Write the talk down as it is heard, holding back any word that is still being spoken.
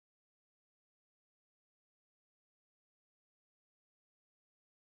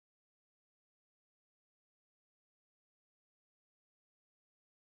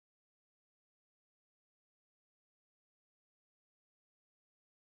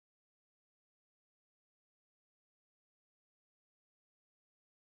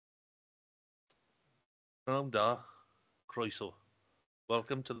Pnawn da, croeso.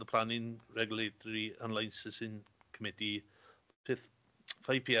 Welcome to the Planning, Regulatory and Licensing Committee, 5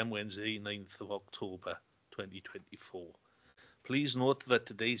 p.m. Wednesday, 9th of October 2024. Please note that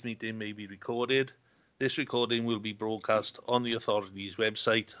today's meeting may be recorded. This recording will be broadcast on the authority's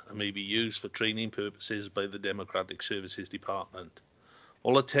website and may be used for training purposes by the Democratic Services Department.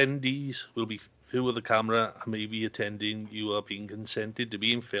 All attendees who with a camera and may be attending, you are being consented to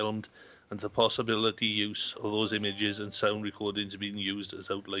being filmed, and the possibility use of those images and sound recordings being used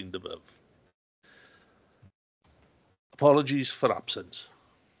as outlined above. Apologies for absence.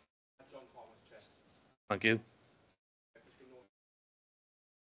 Thank you.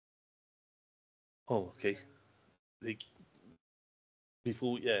 Oh, okay.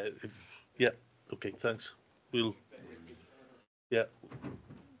 Before, yeah, okay, thanks. Yeah.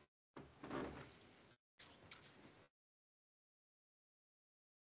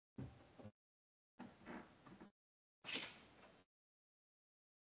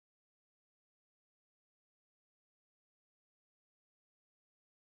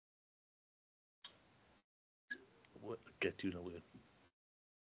 Get you nowhere.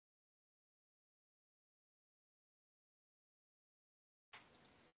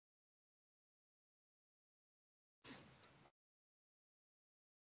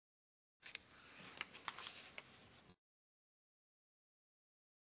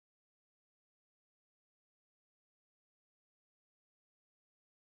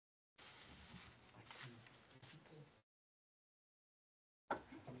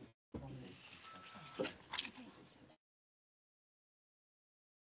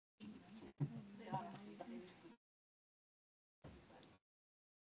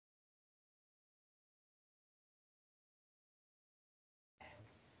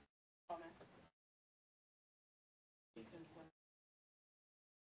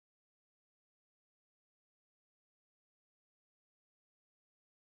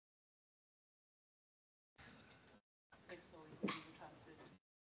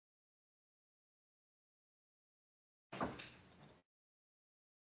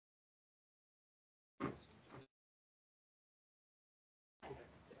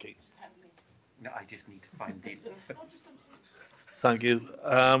 Okay. No, I just need to find the. Thank you.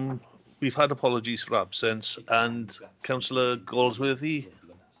 We've had apologies for absence, and Councillor Galsworthy.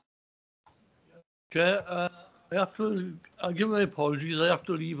 Chair, I'll give my apologies. I have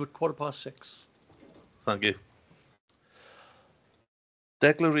to leave at 6:15. Thank you.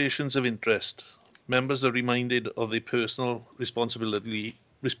 Declarations of interest. Members are reminded of their personal responsibility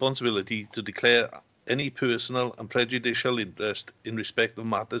to declare any personal and prejudicial interest in respect of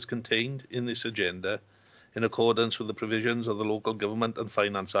matters contained in this agenda in accordance with the provisions of the Local Government and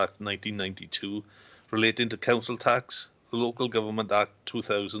Finance Act 1992 relating to council tax, the Local Government Act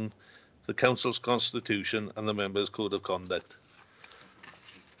 2000, the Council's Constitution and the Members' Code of Conduct.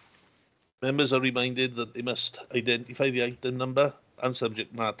 Members are reminded that they must identify the item number and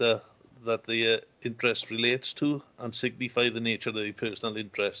subject matter that their interest relates to and signify the nature of their personal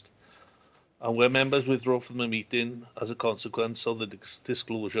interest. And where members withdraw from the meeting as a consequence of the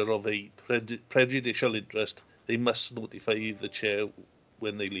disclosure of a prejudicial interest, they must notify the chair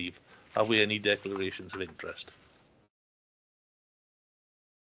when they leave. Have we any declarations of interest?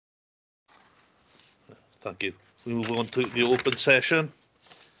 Thank you. We move on to the open session.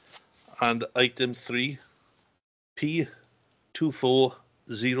 And item 3,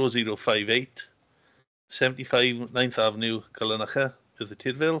 P240058, 75 9th Avenue, Cullenachar, Merthyr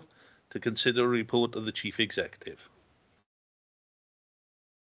Tydfil, to consider a report of the Chief Executive.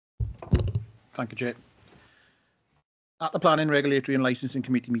 Thank you, Chair. At the Planning, Regulatory and Licensing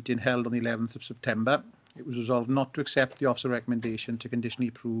Committee meeting held on the 11th of September, it was resolved not to accept the officer recommendation to conditionally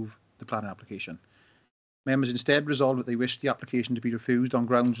approve the planning application. Members instead resolved that they wish the application to be refused on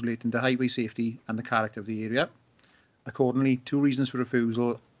grounds relating to highway safety and the character of the area. Accordingly, 2 reasons for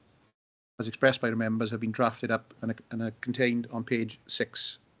refusal, as expressed by the members, have been drafted up and are contained on page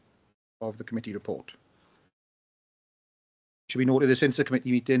 6 of the committee report. It should be noted that since the committee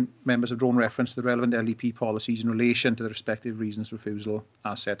meeting, members have drawn reference to the relevant LEP policies in relation to the respective reasons for refusal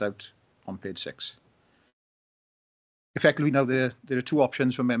as set out on page 6. Effectively, now there are 2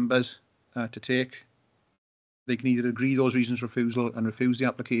 options for members to take. They can either agree those reasons for refusal and refuse the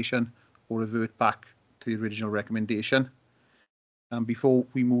application, or revert back to the original recommendation. And before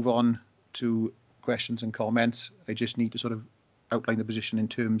we move on to questions and comments, I just need to sort of outline the position in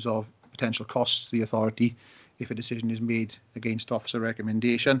terms of potential costs to the authority if a decision is made against officer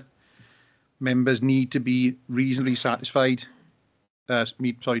recommendation. Members need to be reasonably satisfied.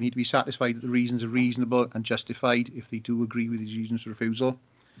 Need to be satisfied that the reasons are reasonable and justified if they do agree with these reasons for refusal.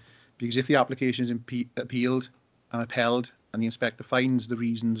 because if the application is appealed and upheld and the inspector finds the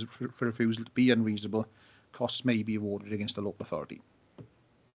reasons for refusal to be unreasonable, costs may be awarded against the local authority.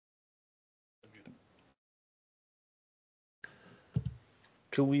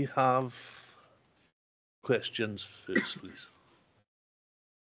 Can we have questions first, please?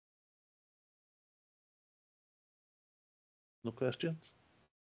 No questions?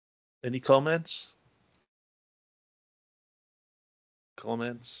 Any comments?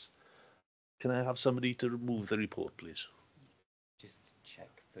 Comments? Can I have somebody to remove the report, please? Just check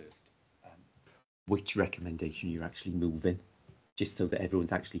first which recommendation you're actually moving, just so that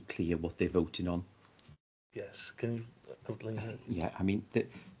everyone's actually clear what they're voting on. Yes, can you outline that? Yeah, I mean,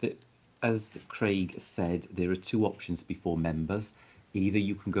 as Craig said, there are two options before members. Either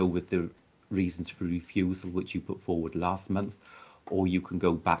you can go with the reasons for refusal, which you put forward last month, or you can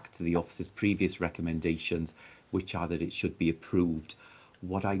go back to the officer's previous recommendations, which are that it should be approved.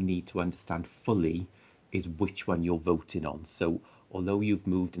 What I need to understand fully is which one you're voting on. So although you've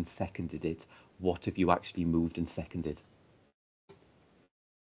moved and seconded it, what have you actually moved and seconded?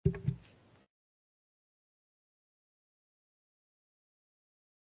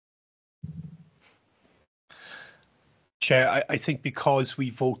 Chair, I think because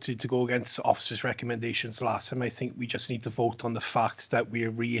we voted to go against officers' recommendations last time, I think we just need to vote on the fact that we are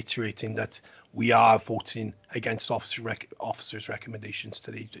reiterating that we are voting against officers' recommendations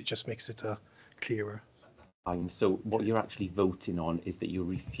today. It just makes it clearer. Fine. So what you're actually voting on is that you're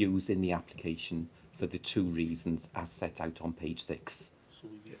refusing the application for the two reasons as set out on page 6. So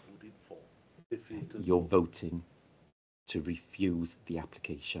we get voted for. If it does- You're voting to refuse the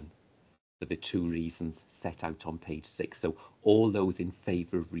application for the two reasons set out on page 6. So all those in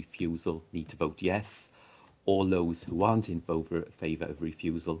favour of refusal need to vote yes. All those who aren't in favour of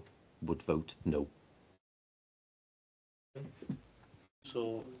refusal would vote no.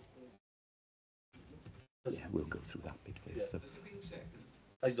 So Yeah, we'll go through that bit first. Yeah. So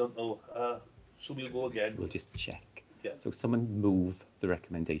I don't know. So we'll go again. we'll just check. Yeah. So someone move the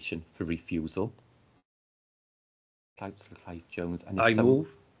recommendation for refusal. Councillor Clive Jones. And I move.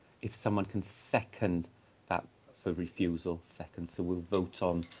 If someone can second that for refusal, second. So we'll vote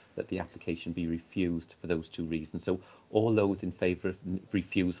on that the application be refused for those two reasons. So all those in favour of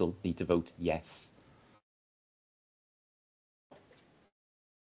refusal need to vote yes.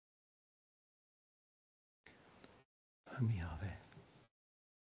 How many are there?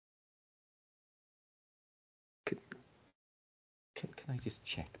 Can I just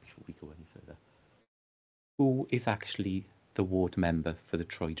check before we go any further? Who is actually the ward member for the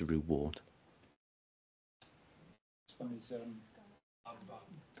Troy Daru ward? This one is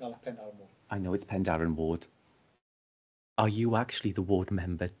Pendarren Ward. I know it's Pendarren ward. Are you actually the ward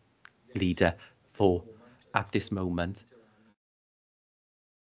member leader for at this moment?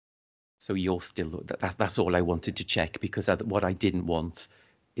 So you're still, that's all I wanted to check, because what I didn't want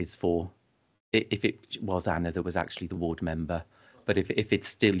is for, if it was Anna that was actually the ward member, but if it's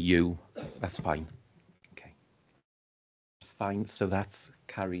still you, that's fine. Okay. That's fine, so that's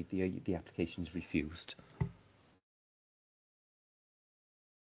carried, the application's refused.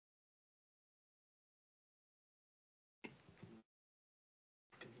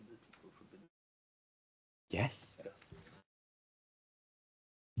 Yes.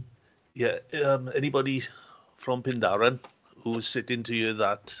 Yeah. Anybody from Pendarren who's sitting to hear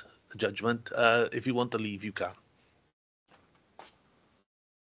that judgment, if you want to leave, you can.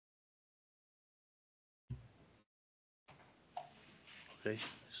 Okay.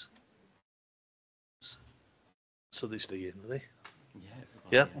 So they stay in, are they?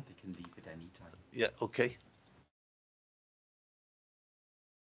 Yeah. They can leave at any time. Yeah, okay.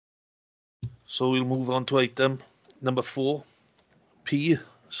 So we'll move on to item number 4,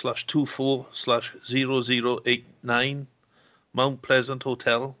 P/24/0089, Mount Pleasant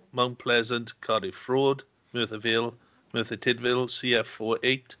Hotel, Mount Pleasant, Cardiff Road, Merthyr Vale, Merthyr Tydfil,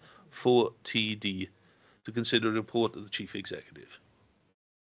 CF48 4TD, to consider a report of the Chief Executive.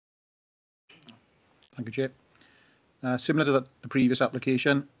 Thank you, Chair. Similar to the previous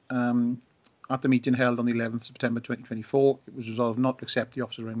application, at the meeting held on the 11th September 2024, it was resolved not to accept the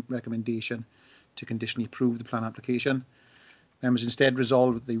officer's recommendation to conditionally approve the plan application. Members instead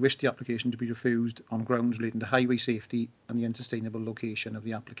resolved that they wish the application to be refused on grounds relating to highway safety and the unsustainable location of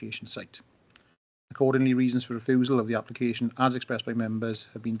the application site. Accordingly, reasons for refusal of the application as expressed by members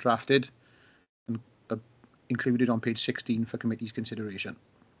have been drafted and included on page 16 for committee's consideration.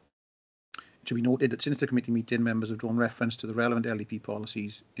 It should be noted that since the committee meeting, members have drawn reference to the relevant LEP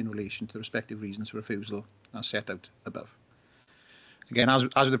policies in relation to the respective reasons for refusal as set out above. Again, as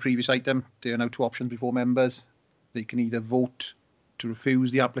with the previous item, there are now two options before members. They can either vote to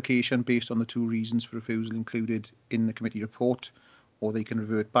refuse the application based on the 2 reasons for refusal included in the committee report, or they can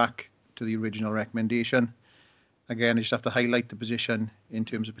revert back to the original recommendation. Again, I just have to highlight the position in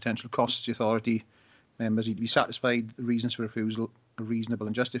terms of potential costs. The authority members need to be satisfied the reasons for refusal are reasonable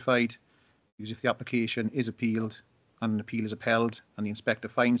and justified, because if the application is appealed and an appeal is upheld and the inspector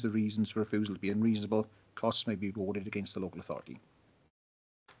finds the reasons for refusal to be unreasonable, costs may be awarded against the local authority.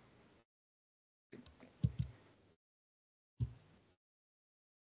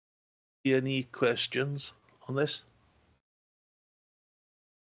 Any questions on this?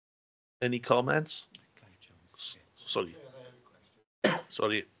 Any comments? Sorry.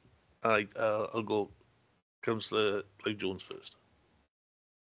 Sorry. I'll go Councillor Clive Jones first.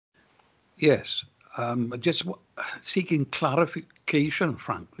 Yes, just seeking clarification,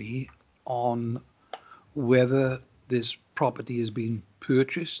 frankly, on whether this property has been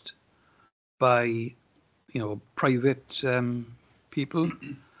purchased by, private people,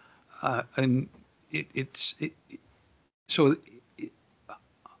 and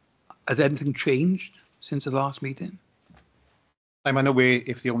has anything changed since the last meeting? I'm unaware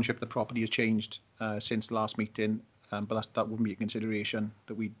if the ownership of the property has changed since the last meeting, but that wouldn't be a consideration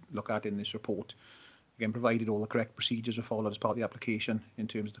that we look at in this report. Again, provided all the correct procedures are followed as part of the application in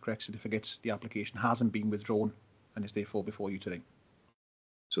terms of the correct certificates, the application hasn't been withdrawn and is therefore before you today.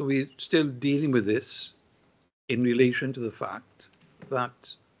 So we're still dealing with this in relation to the fact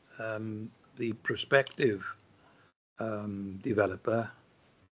that the prospective developer,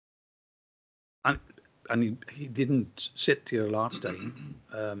 and he didn't sit here last time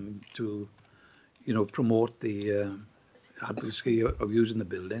to, promote the advocacy of using the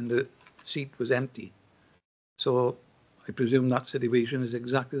building. The seat was empty. So I presume that situation is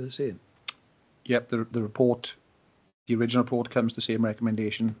exactly the same. Yep, the report, the original report comes to the same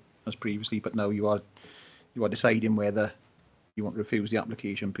recommendation as previously, but now you are deciding whether you want to refuse the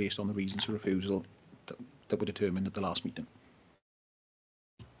application based on the reasons for refusal that were determined at the last meeting.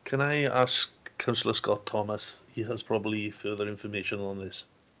 Can I ask Councillor Scott Thomas? He has probably further information on this.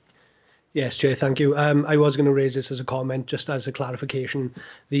 Yes, Chair, thank you. I was going to raise this as a comment, just as a clarification.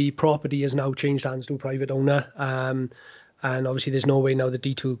 The property has now changed hands to a private owner, and obviously there's no way now that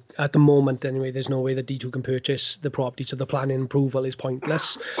D2, at the moment anyway, there's no way that D2 can purchase the property, so the planning approval is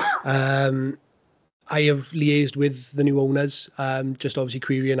pointless. I have liaised with the new owners, just obviously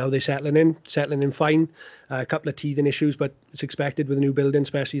querying how they're settling in fine. A couple of teething issues, but it's expected with a new building,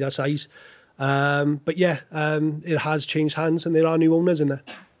 especially that size. But yeah, it has changed hands and there are new owners in there.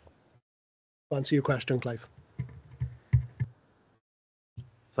 To answer your question, Clive.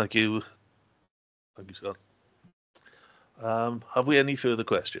 Thank you. Thank you, Scott. Have we any further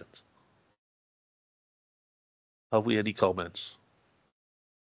questions? Have we any comments?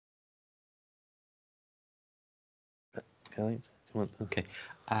 Okay. Okay.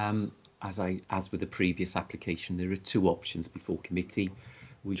 As with the previous application, there are 2 options before committee.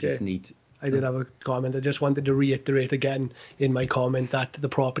 We Chair, just need. I did have a comment. I just wanted to reiterate again in my comment that the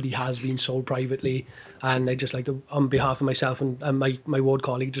property has been sold privately, and I'd just like to, on behalf of myself and my ward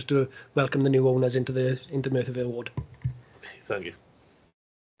colleague, just to welcome the new owners into Merthyr Vale ward. Thank you.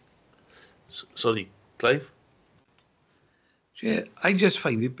 Sorry, Clive? Chair, I just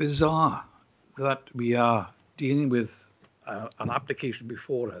find it bizarre that we are dealing with an application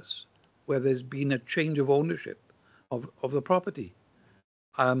before us where there's been a change of ownership of the property.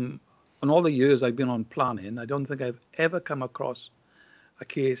 In all the years I've been on planning, I don't think I've ever come across a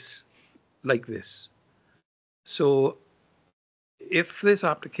case like this. So if this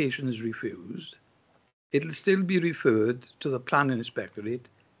application is refused, it'll still be referred to the planning inspectorate,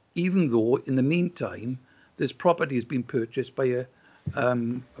 even though in the meantime, this property has been purchased by a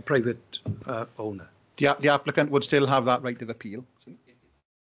private owner. The applicant would still have that right of appeal.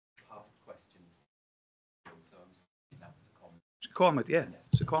 It's a comment, yeah,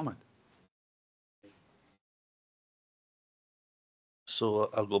 it's a comment. So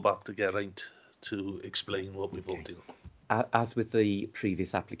I'll go back to Geraint to explain what we voted on. As with the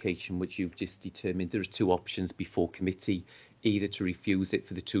previous application, which you've just determined, there are 2 options before committee, either to refuse it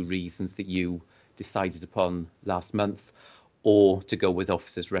for the 2 reasons that you decided upon last month, or to go with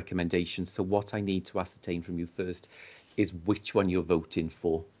officer's recommendation. So what I need to ascertain from you first is which one you're voting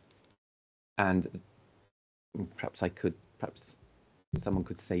for. And perhaps someone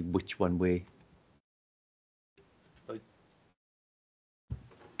could say which one we're.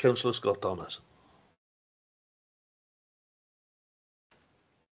 Councillor Scott Thomas.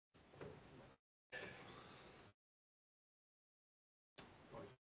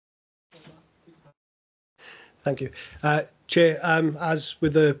 Thank you. Chair, as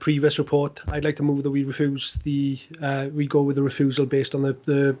with the previous report, I'd like to move that we we go with the refusal based on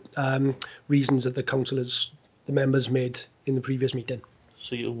the reasons that the members made in the previous meeting.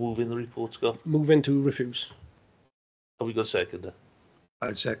 So you're moving the report, Scott? Moving to refuse. Have we got a second?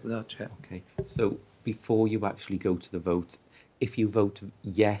 I'd second that, Chair. Okay, so before you actually go to the vote, if you vote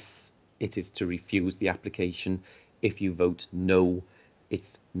yes, it is to refuse the application. If you vote no,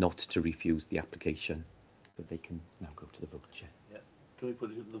 it's not to refuse the application. But they can now go to the vote, Chair. Yeah. Can we put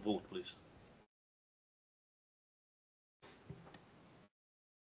it in the vote, please?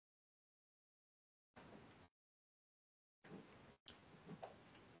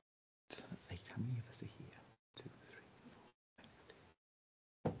 Let's say, how many of us are here? 2, 3,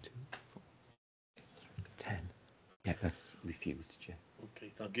 4, 5, 2, 4, 10. Yeah, that's refused, Chair.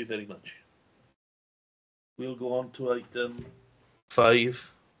 Okay, thank you very much. We'll go on to item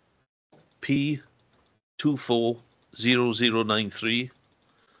 5, P240093,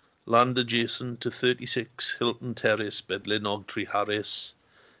 land adjacent to 36 Hilton Terrace, Bedlin, Ogtree, Harris,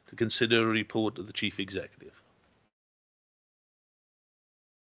 to consider a report of the Chief Executive.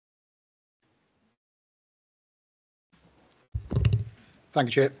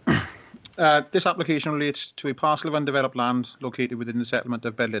 Thank you, Chair. This application relates to a parcel of undeveloped land located within the settlement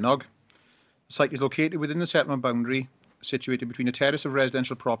of Bedlinog. The site is located within the settlement boundary, situated between a terrace of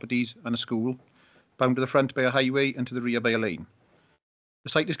residential properties and a school, bound to the front by a highway and to the rear by a lane. The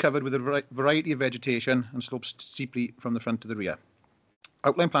site is covered with a variety of vegetation and slopes steeply from the front to the rear.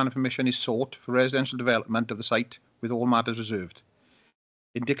 Outline planning permission is sought for residential development of the site, with all matters reserved.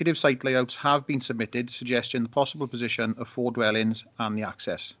 Indicative site layouts have been submitted, suggesting the possible position of 4 dwellings and the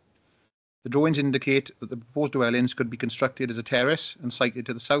access. The drawings indicate that the proposed dwellings could be constructed as a terrace and sited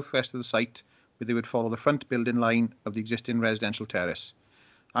to the southwest of the site, where they would follow the front building line of the existing residential terrace.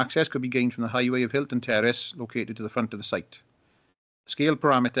 Access could be gained from the highway of Hilton Terrace, located to the front of the site. Scale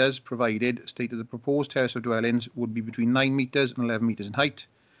parameters provided state that the proposed terrace of dwellings would be between 9 metres and 11 metres in height,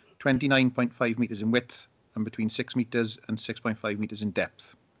 29.5 metres in width, and between 6 metres and 6.5 metres in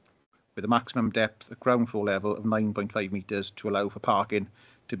depth, with a maximum depth at ground floor level of 9.5 metres to allow for parking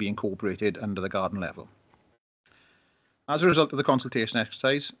to be incorporated under the garden level. As a result of the consultation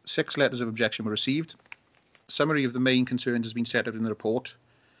exercise, 6 letters of objection were received. A summary of the main concerns has been set out in the report.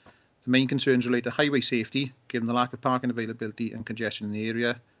 The main concerns relate to highway safety, given the lack of parking availability and congestion in the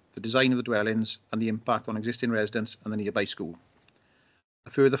area, the design of the dwellings, and the impact on existing residents and the nearby school. A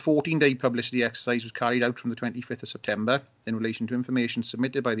further 14-day publicity exercise was carried out from the 25th of September in relation to information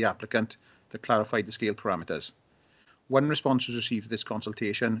submitted by the applicant that clarified the scale parameters. 1 response was received to this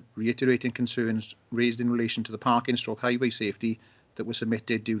consultation, reiterating concerns raised in relation to the parking/highway safety that were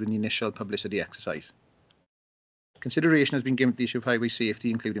submitted during the initial publicity exercise. Consideration has been given to the issue of highway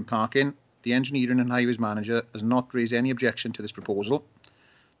safety, including parking. The engineering and highways manager has not raised any objection to this proposal.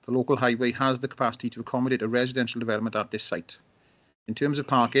 The local highway has the capacity to accommodate a residential development at this site. In terms of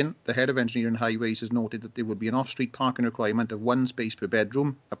parking, the head of engineering and highways has noted that there would be an off-street parking requirement of 1 space per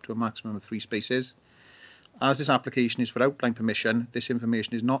bedroom, up to a maximum of 3 spaces. As this application is for outline permission, this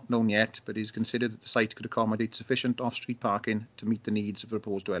information is not known yet, but it is considered that the site could accommodate sufficient off-street parking to meet the needs of the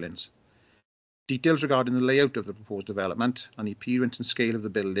proposed dwellings. Details regarding the layout of the proposed development and the appearance and scale of the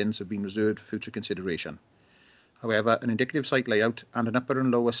buildings have been reserved for future consideration. However, an indicative site layout and an upper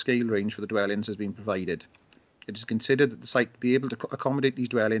and lower scale range for the dwellings has been provided. It is considered that the site will be able to accommodate these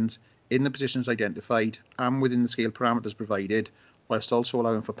dwellings in the positions identified and within the scale parameters provided, whilst also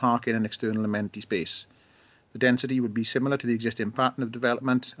allowing for parking and external amenity space. The density would be similar to the existing pattern of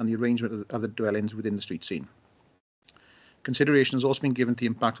development and the arrangement of the dwellings within the street scene. Consideration has also been given to the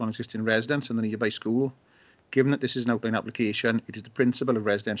impact on existing residents and the nearby school. Given that this is an outline application, it is the principle of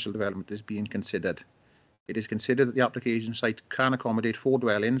residential development that is being considered. It is considered that the application site can accommodate 4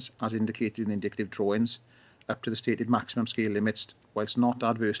 dwellings, as indicated in the indicative drawings, up to the stated maximum scale limits, whilst not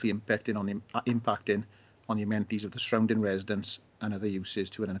adversely impacting on the amenities of the surrounding residents and other uses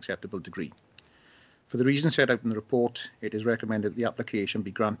to an acceptable degree. For the reasons set out in the report, it is recommended that the application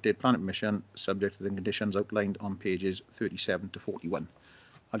be granted planning permission subject to the conditions outlined on pages 37 to 41.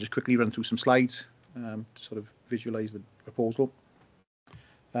 I'll just quickly run through some slides to sort of visualise the proposal.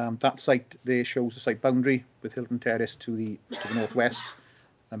 That site there shows the site boundary with Hilton Terrace to the northwest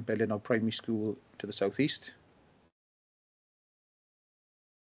and Bedlinog Primary School to the southeast.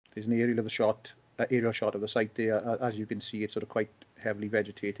 There's an aerial shot of the site there. As you can see, it's sort of quite heavily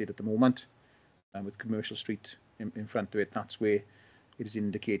vegetated at the moment. And with Commercial Street in front of it, that's where it is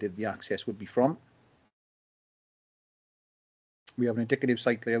indicated the access would be from. We have an indicative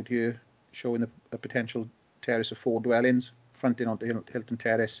site layout here showing a potential terrace of 4 dwellings, fronting onto Hilton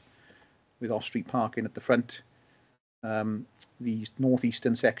Terrace with off-street parking at the front. The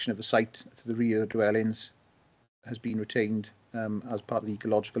northeastern section of the site to the rear of the dwellings has been retained as part of the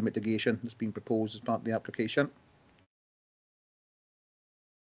ecological mitigation that's been proposed as part of the application.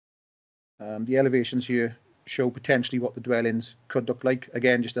 The elevations here show potentially what the dwellings could look like.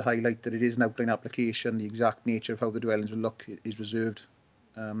 Again, just to highlight that it is an outline application, the exact nature of how the dwellings will look is reserved.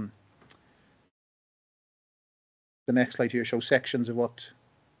 The next slide here shows sections of what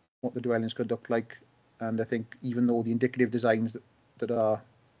the dwellings could look like, and I think even though the indicative designs that are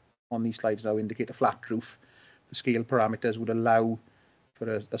on these slides now indicate a flat roof, the scale parameters would allow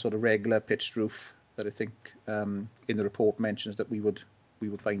for a sort of regular pitched roof that I think in the report mentions that we would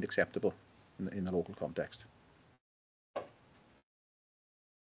find acceptable in the local context.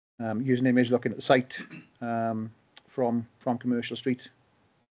 Using an image looking at the site from Commercial Street,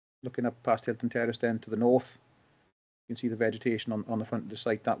 looking up past Hilton Terrace then to the north, you can see the vegetation on the front of the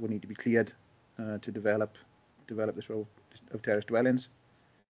site that would need to be cleared to develop this row of terrace dwellings.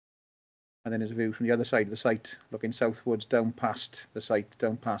 And then there's a view from the other side of the site, looking southwards down past the site,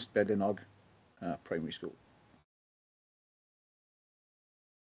 down past Bedlinog Primary School.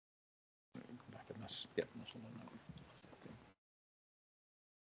 Yep, that's all on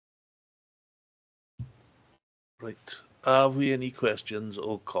that. Right. Have we any questions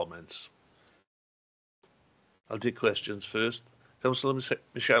or comments? I'll take questions first. Councillor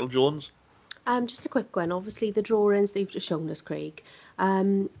Michelle Jones. Just a quick one. Obviously, the drawings that you've just shown us, Craig,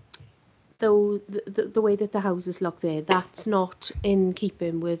 though the way that the houses look there, that's not in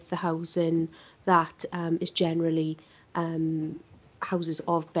keeping with the housing that is generally houses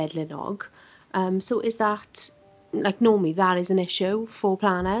of Bedlinog. So is that, like, normally that is an issue for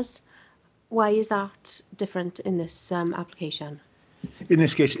planners? Why is that different in this application? In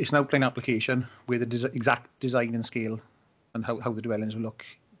this case, it's an outline application where the exact design and scale and how the dwellings will look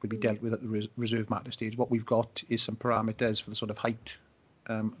will be dealt with at the reserve matter stage. What we've got is some parameters for the sort of height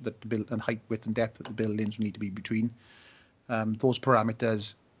that the build and height, width and depth that the buildings need to be between. Those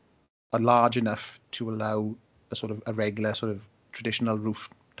parameters are large enough to allow a sort of a regular sort of traditional roof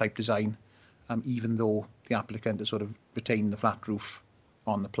type design, even though the applicant has sort of retained the flat roof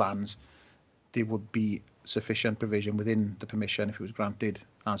on the plans. There would be sufficient provision within the permission, if it was granted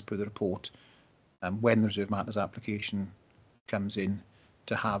as per the report, when the reserve matters application comes in,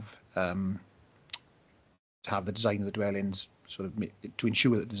 to have the design of the dwellings sort of to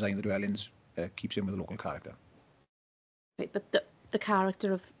ensure that the design of the dwellings keeps in with the local character. Right, but the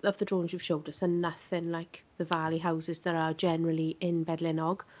character of the drawings you've showed us are nothing like the valley houses that are generally in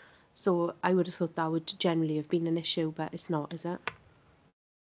Bedlinog. So I would have thought that would generally have been an issue, but it's not, is it?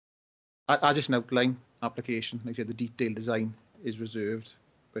 As it's an outline application, like I said, the detailed design is reserved.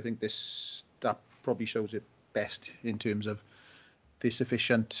 But I think that probably shows it best in terms of there's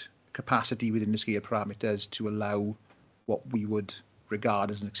sufficient capacity within the scale parameters to allow what we would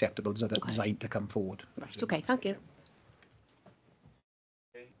regard as an acceptable design to come forward. Right, okay, thank you.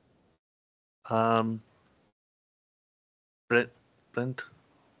 Brent.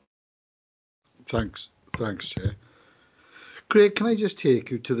 Thanks, Chair. Craig, can I just take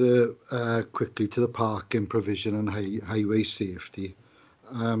you to the quickly to the parking provision and highway safety?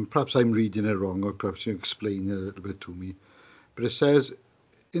 Perhaps I'm reading it wrong, or perhaps you explain it a little bit to me. But it says,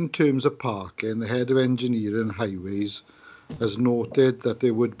 in terms of parking, the head of engineering and highways has noted that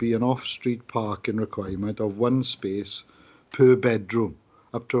there would be an off-street parking requirement of 1 space per bedroom,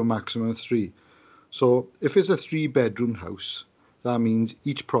 up to a maximum of 3. So if it's a 3-bedroom house, that means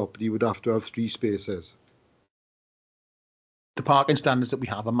each property would have to have 3 spaces. The parking standards that we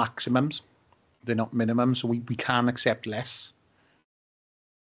have are maximums. They're not minimums, so we can accept less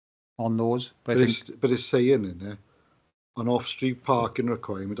on those. But it's saying in there, an off-street parking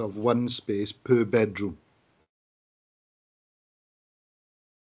requirement of 1 space per bedroom.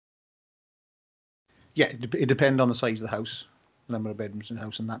 Yeah, it depends on the size of the house, the number of bedrooms in the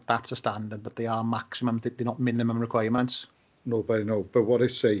house, and that's a standard, but they are maximum, they're not minimum requirements. No, but I know. But what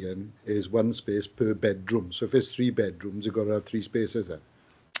it's saying is 1 space per bedroom. So if it's 3 bedrooms, you've got to have 3 spaces there,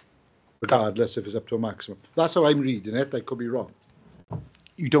 regardless if it's up to a maximum. That's how I'm reading it. I could be wrong.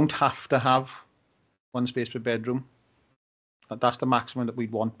 You don't have to have 1 space per bedroom. That's the maximum that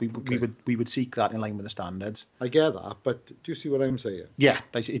we'd want. We would seek that in line with the standards. I get that, but do you see what I'm saying? Yeah,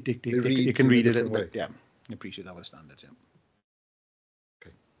 it can read it a little bit. Yeah, I appreciate that with the standards. Yeah.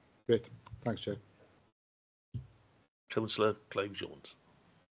 Okay, great. Thanks, Chair. Councillor Clive Jones.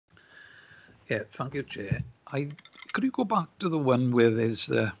 Yeah, thank you, Chair. Could you go back to the one where there's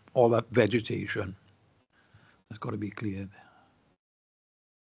all that vegetation that's got to be cleared?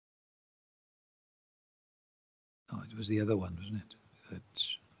 Oh, it was the other one, wasn't it?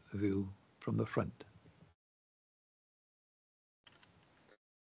 That's the view from the front.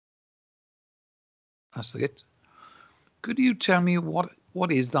 That's it. Could you tell me what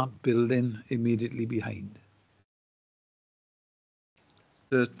is that building immediately behind?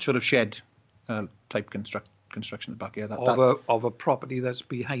 The sort of shed type construction at the back here. Of a property that's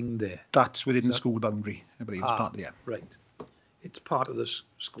behind there. That's within the school boundary, I believe. It's part of, yeah. Right. It's part of the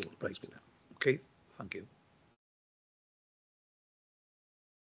school. Right. Okay. Thank you.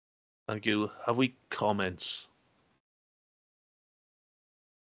 Thank you. Have we comments?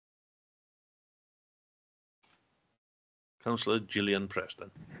 Councillor Gillian Preston.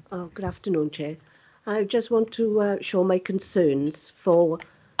 Oh, good afternoon, Chair. I just want to show my concerns for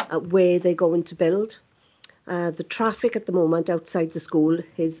where they're going to build. The traffic at the moment outside the school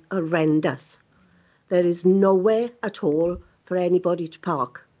is horrendous. There is nowhere at all for anybody to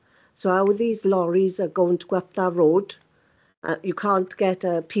park. So how these lorries are going to go up that road, you can't get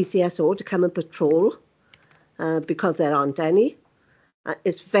a PCSO to come and patrol because there aren't any.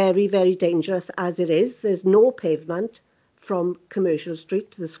 It's very, very dangerous as it is. There's no pavement from Commercial Street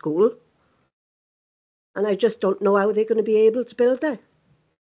to the school. And I just don't know how they're going to be able to build there.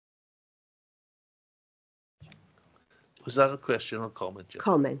 Was that a question or comment, Jim?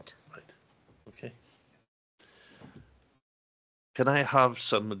 Comment. Right. Okay. Can I have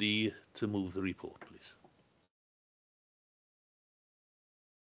somebody to move the report, please?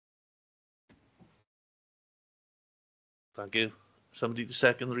 Thank you. Somebody to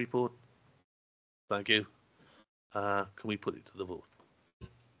second the report? Thank you. Can we put it to the vote?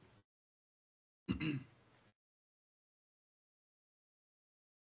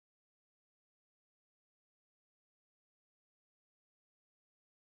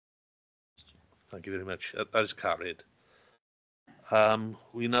 Thank you very much. That is carried.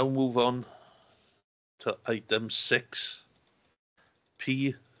 We now move on to item 6,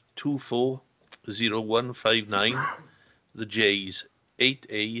 P240159, the J's,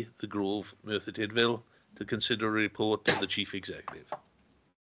 8A, The Grove, Merthyr Tydfil, to consider a report of the Chief Executive.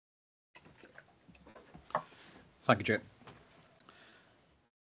 Thank you, Chair.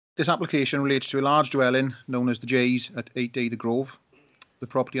 This application relates to a large dwelling known as the J's at 8A The Grove. The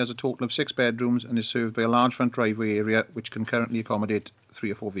property has a total of 6 bedrooms and is served by a large front driveway area which can currently accommodate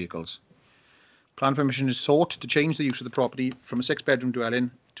 3 or 4 vehicles. Plan permission is sought to change the use of the property from a 6-bedroom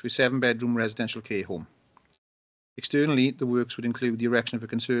dwelling to a 7-bedroom residential care home. Externally, the works would include the erection of a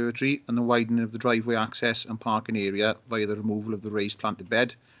conservatory and the widening of the driveway access and parking area via the removal of the raised planted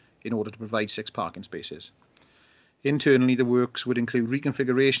bed in order to provide 6 parking spaces. Internally, the works would include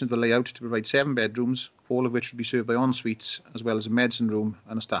reconfiguration of the layout to provide 7 bedrooms, all of which would be served by en-suites, as well as a medicine room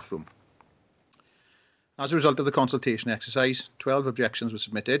and a staff room. As a result of the consultation exercise, 12 objections were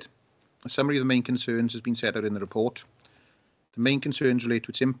submitted. A summary of the main concerns has been set out in the report. The main concerns relate to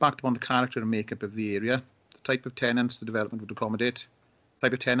its impact upon the character and makeup of the area, the type of tenants the development would accommodate,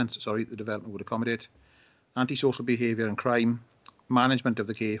 antisocial behaviour and crime, management of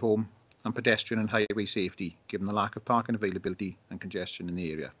the care home, and pedestrian and highway safety, given the lack of parking availability and congestion in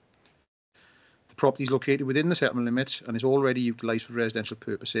the area. The property is located within the settlement limits and is already utilised for residential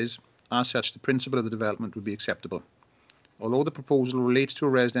purposes. As such, the principle of the development would be acceptable. Although the proposal relates to a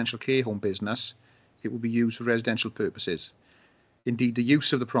residential care home business, it will be used for residential purposes. Indeed, the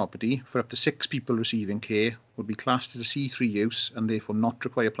use of the property for up to 6 people receiving care would be classed as a C3 use and therefore not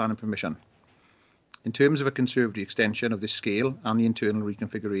require planning permission. In terms of a conservatory extension of this scale and the internal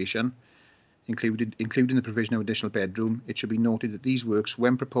reconfiguration, including the provision of additional bedroom, it should be noted that these works,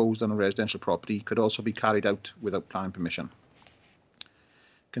 when proposed on a residential property, could also be carried out without planning permission.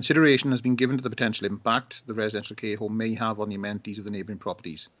 Consideration has been given to the potential impact the residential care home may have on the amenities of the neighbouring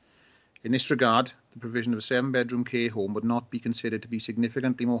properties. In this regard, the provision of a 7-bedroom care home would not be considered to be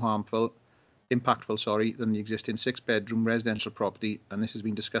significantly more impactful, than the existing 6-bedroom residential property, and this has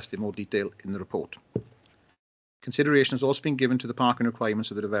been discussed in more detail in the report. Consideration has also been given to the parking requirements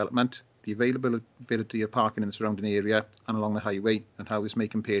of the development, the availability of parking in the surrounding area and along the highway, and how this may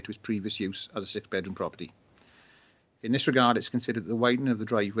compare to its previous use as a 6-bedroom property. In this regard, it's considered that the widening of the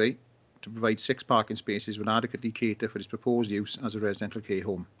driveway to provide 6 parking spaces would adequately cater for its proposed use as a residential care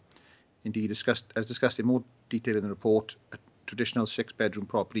home. Indeed, as discussed in more detail in the report, a traditional 6-bedroom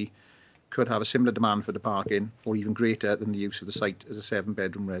property could have a similar demand for the parking, or even greater than the use of the site as a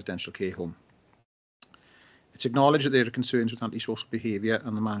 7-bedroom residential care home. It's acknowledged that there are concerns with antisocial behaviour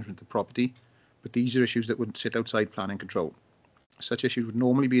and the management of the property, but these are issues that would sit outside planning control. Such issues would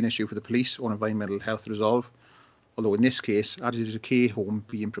normally be an issue for the police or environmental health to resolve, although in this case, as it is a care home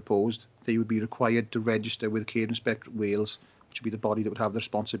being proposed, they would be required to register with Care Inspectorate Wales, which would be the body that would have the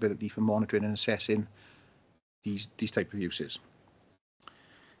responsibility for monitoring and assessing these type of uses.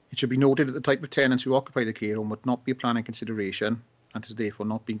 It should be noted that the type of tenants who occupy the care home would not be a planning consideration, and has therefore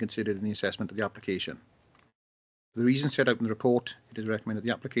not been considered in the assessment of the application. For the reasons set out in the report, it is recommended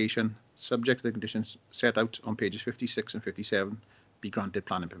the application, subject to the conditions set out on pages 56 and 57, be granted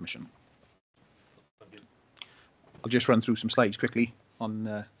planning permission. I'll just run through some slides quickly on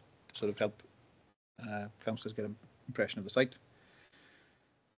to sort of help councillors get an impression of the site.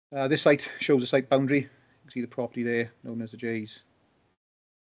 This site shows the site boundary. You can see the property there, known as the J's,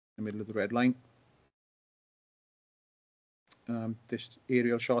 in the middle of the red line. This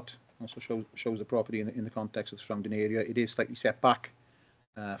aerial shot also shows the property in the context of the surrounding area. It is slightly set back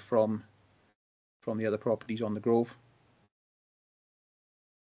from the other properties on the Grove.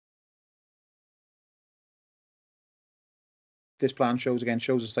 This plan shows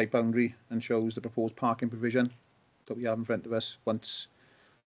the site boundary and shows the proposed parking provision that we have in front of us. Once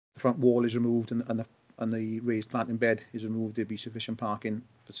the front wall is removed and the raised planting bed is removed, there'll be sufficient parking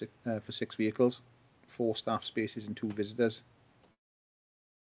for 6 vehicles, 4 staff spaces and 2 visitors.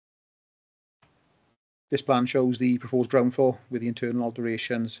 This plan shows the proposed ground floor with the internal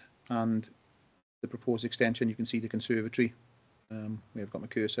alterations and the proposed extension. You can see the conservatory. We have got my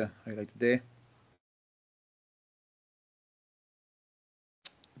cursor highlighted there.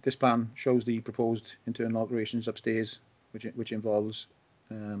 This plan shows the proposed internal alterations upstairs, which involves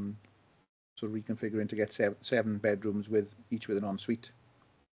sort of reconfiguring to get 7 bedrooms each with an ensuite.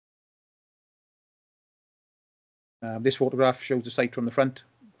 This photograph shows the site from the front,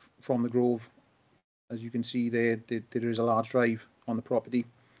 from the Grove. As you can see there is a large drive on the property.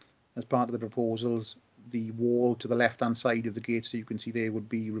 As part of the proposals, the wall to the left-hand side of the gate, so you can see there, would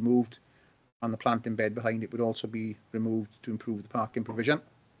be removed, and the planting bed behind it would also be removed to improve the parking provision.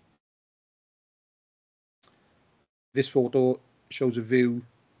 This photo shows a view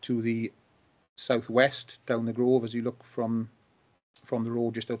to the southwest down the Grove as you look from the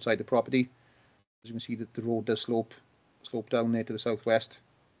road just outside the property. As you can see that the road does slope down there to the southwest.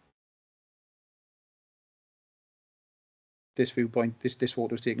 This viewpoint, this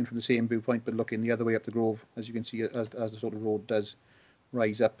photo is taken from the same viewpoint, but looking the other way up the Grove, as you can see, as the sort of road does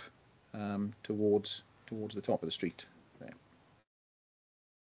rise up towards the top of the street.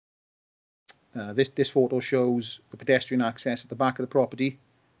 This photo shows the pedestrian access at the back of the property.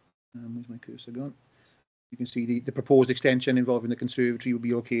 Where's my cursor gone? You can see the proposed extension involving the conservatory will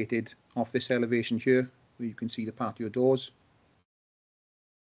be located off this elevation here, where you can see the patio doors.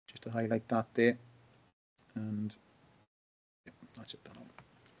 Just to highlight that there, and yeah, that's it done.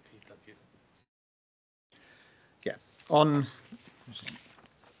 Yeah, on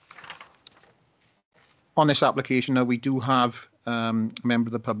this application now we do have a member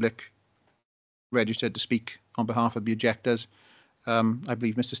of the public registered to speak on behalf of the objectors. I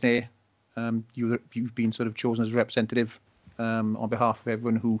believe Mr. Snare, you've been sort of chosen as a representative on behalf of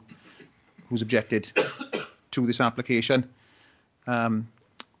everyone who's objected to this application.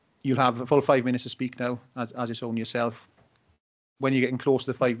 You'll have a full 5 minutes to speak now, as it's only yourself. When you're getting close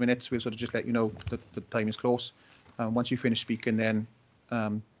to the 5 minutes, we'll sort of just let you know that the time is close. Once you finish speaking, then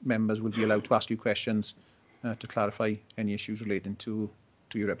members will be allowed to ask you questions to clarify any issues relating to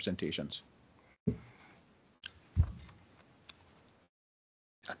your representations.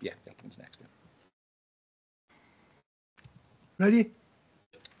 Yeah, that one's next. Yeah. Ready?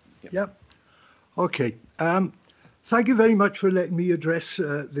 Yep. Okay. Thank you very much for letting me address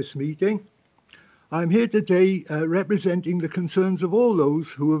this meeting. I'm here today representing the concerns of all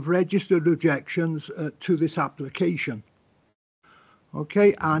those who have registered objections to this application.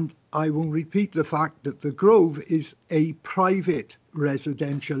 Okay, and I will repeat the fact that the Grove is a private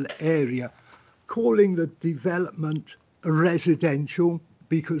residential area. Calling the development residential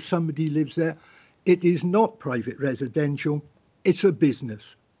because somebody lives there, it is not private residential, it's a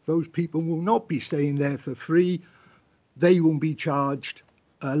business. Those people will not be staying there for free. They will be charged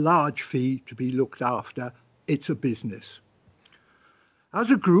a large fee to be looked after. It's a business.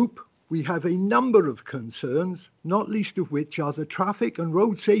 As a group, we have a number of concerns, not least of which are the traffic and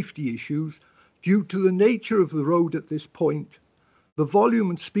road safety issues due to the nature of the road at this point, the volume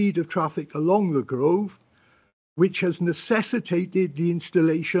and speed of traffic along the Grove, which has necessitated the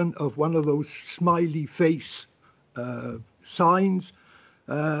installation of one of those smiley face signs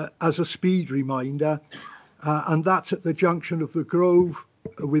as a speed reminder, and that's at the junction of the Grove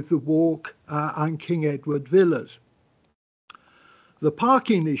with the Walk and King Edward Villas. The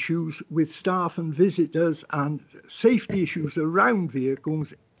parking issues with staff and visitors and safety issues around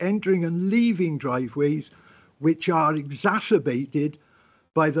vehicles entering and leaving driveways, which are exacerbated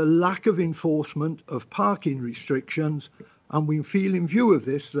by the lack of enforcement of parking restrictions, and we feel in view of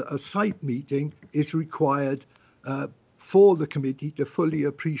this that a site meeting is required for the committee to fully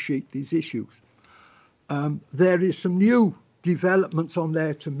appreciate these issues. There is some new developments on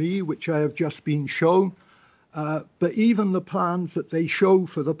there to me, which I have just been shown. But even the plans that they show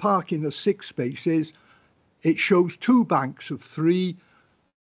for the parking of 6 spaces, it shows 2 banks of 3.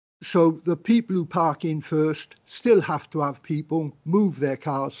 So the people who park in first still have to have people move their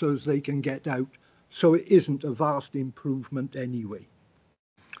cars so as they can get out. So it isn't a vast improvement anyway.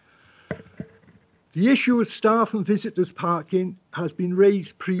 The issue of staff and visitors parking has been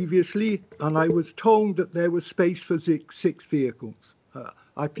raised previously, and I was told that there was space for 6 vehicles.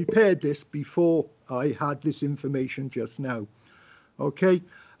 I prepared this before I had this information just now. Okay,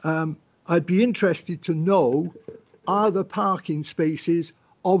 I'd be interested to know, are the parking spaces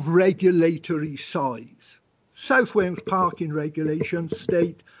of regulatory size? South Wales parking regulations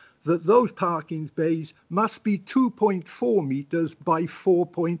state that those parking bays must be 2.4 metres by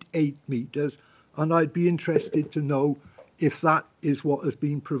 4.8 metres, and I'd be interested to know if that is what has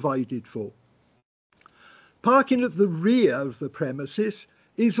been provided for. Parking at the rear of the premises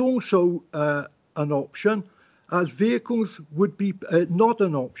is also an option, as vehicles would be not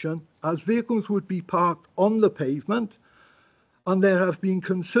an option, as vehicles would be parked on the pavement, and there have been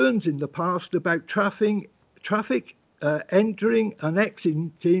concerns in the past about traffic entering and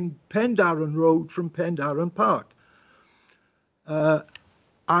exiting Pendarren Road from Pendarren Park.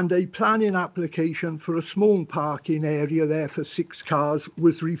 And a planning application for a small parking area there for 6 cars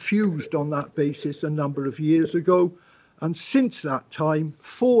was refused on that basis a number of years ago. And since that time,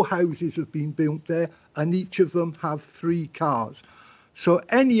 4 houses have been built there, and each of them have 3 cars. So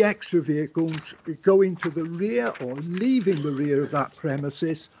any extra vehicles going to the rear or leaving the rear of that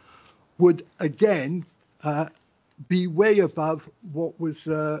premises would again be way above what was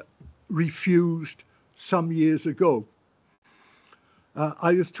refused some years ago.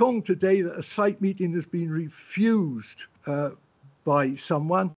 I was told today that a site meeting has been refused by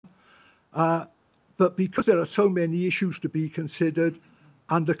someone, but because there are so many issues to be considered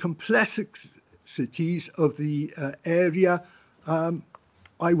and the complexities of the area,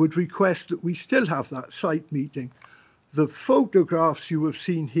 I would request that we still have that site meeting. The photographs you have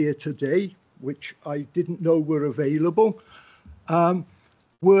seen here today, which I didn't know were available,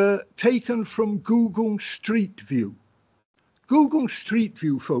 were taken from Google Street View. Google Street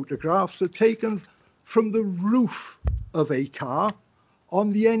View photographs are taken from the roof of a car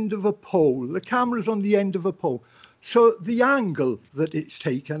on the end of a pole. The camera's on the end of a pole. So the angle that it's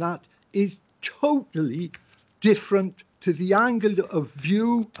taken at is totally different to the angle of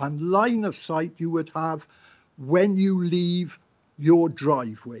view and line of sight you would have when you leave your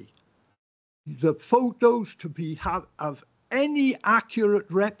driveway. The photos to be of any accurate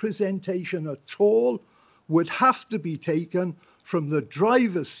representation at all would have to be taken from the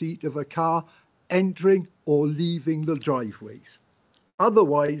driver's seat of a car entering or leaving the driveways.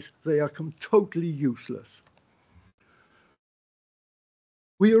 Otherwise, they are totally useless.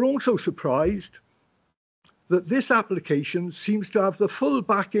 We are also surprised that this application seems to have the full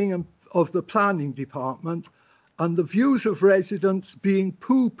backing of the planning department and the views of residents being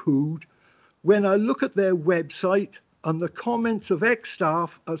poo-pooed when I look at their website and the comments of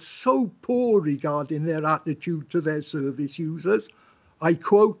ex-staff are so poor regarding their attitude to their service users. I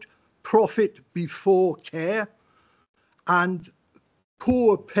quote, profit before care, and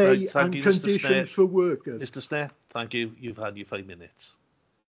poor pay and conditions for workers. Mr. Snare, thank you. You've had your 5 minutes.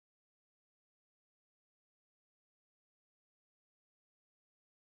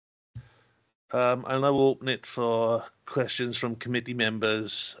 I'll now open it for questions from committee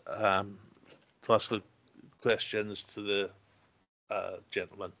members to ask for questions to the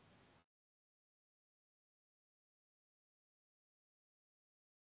gentleman.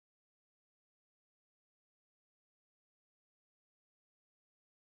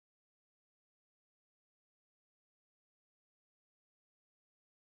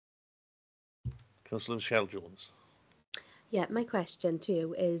 Councillor Michelle Jones. Yeah, my question to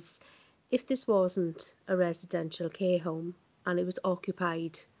you is, if this wasn't a residential care home and it was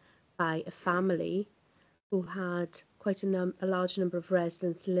occupied by a family who had quite a large number of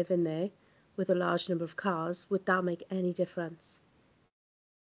residents living there with a large number of cars, would that make any difference?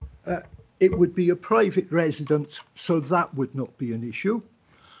 It would be a private residence, so that would not be an issue.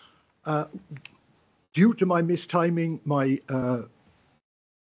 Due to my mistiming my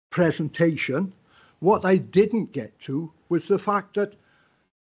presentation, what I didn't get to was the fact that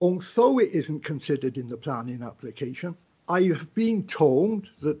although it isn't considered in the planning application, I have been told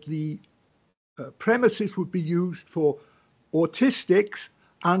that the premises would be used for autistics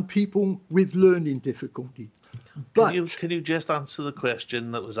and people with learning difficulty. But can you just answer the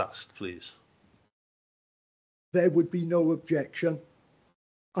question that was asked, please? There would be no objection.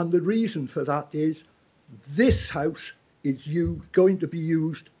 And the reason for that is this house is going to be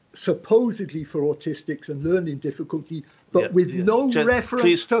used supposedly for autistics and learning difficulty, but with no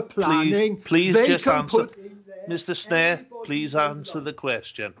reference to planning. Please they just can answer. put in there Mr. Snare, anybody please they answer like. the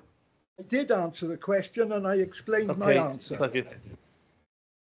question. I did answer the question and I explained my Okay, answer. thank you.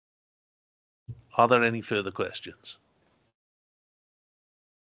 Are there any further questions?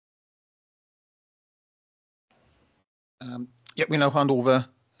 Yeah, we now hand over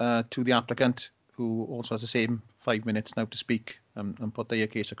to the applicant, who also has the same 5 minutes now to speak and put their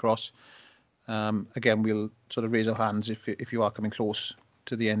case across. Again, we'll sort of raise our hands if you are coming close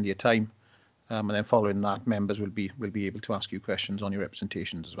to the end of your time, and then following that, members will be able to ask you questions on your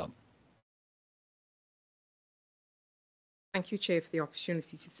representations as well. Thank you, Chair, for the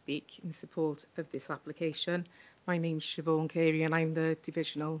opportunity to speak in support of this application. My name is Siobhan Carey and I'm the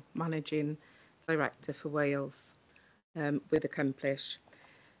Divisional Managing Director for Wales with Accomplish.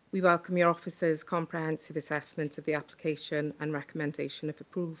 We welcome your officer's comprehensive assessment of the application and recommendation of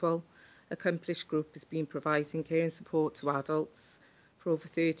approval. Accomplish Group has been providing care and support to adults for over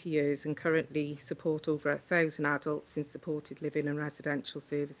 30 years and currently support over 1,000 adults in supported living and residential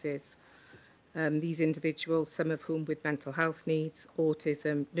services. These individuals, some of whom with mental health needs,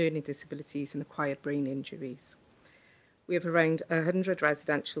 autism, learning disabilities and acquired brain injuries. We have around 100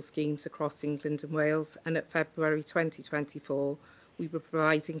 residential schemes across England and Wales, and at February 2024 we were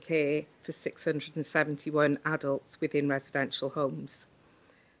providing care for 671 adults within residential homes.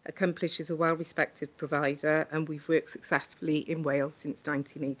 Accomplish is a well-respected provider and we've worked successfully in Wales since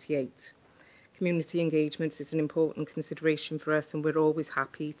 1988. Community engagement is an important consideration for us and we're always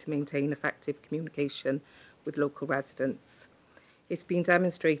happy to maintain effective communication with local residents. It's been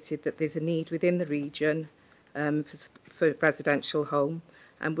demonstrated that there's a need within the region for residential home,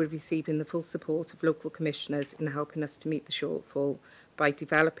 and we're receiving the full support of local commissioners in helping us to meet the shortfall by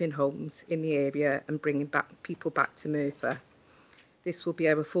developing homes in the area and bringing people back to Merthyr. This will be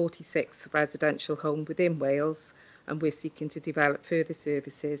our 46th residential home within Wales, and we're seeking to develop further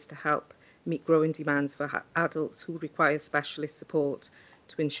services to help meet growing demands for adults who require specialist support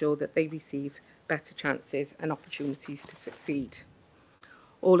to ensure that they receive better chances and opportunities to succeed.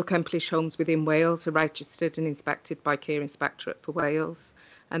 All Accomplish homes within Wales are registered and inspected by Care Inspectorate for Wales,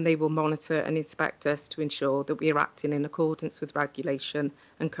 and they will monitor and inspect us to ensure that we are acting in accordance with regulation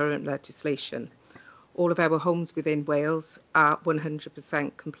and current legislation. All of our homes within Wales are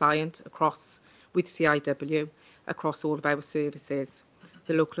 100% compliant with CIW across all of our services.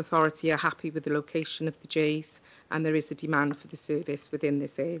 The local authority are happy with the location of the J's and there is a demand for the service within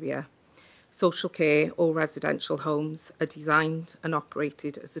this area. Social care or residential homes are designed and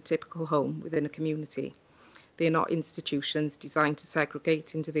operated as a typical home within a community. They are not institutions designed to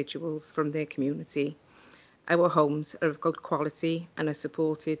segregate individuals from their community. Our homes are of good quality and are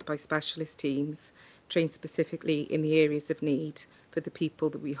supported by specialist teams trained specifically in the areas of need for the people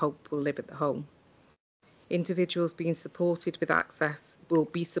that we hope will live at the home. Individuals being supported with access will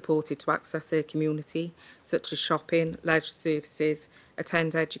be supported to access their community, such as shopping, leisure services,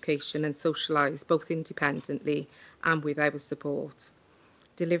 attend education and socialise both independently and with our support.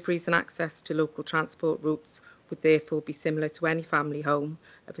 Deliveries and access to local transport routes would therefore be similar to any family home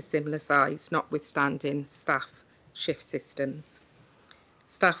of a similar size, notwithstanding staff shift systems.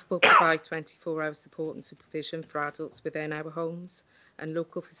 Staff will provide 24-hour support and supervision for adults within our homes, and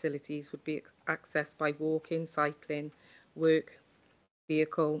local facilities would be accessed by walking, cycling, work,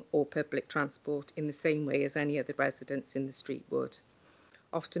 vehicle or public transport in the same way as any other residents in the street would.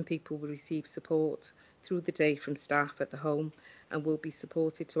 Often people will receive support through the day from staff at the home and will be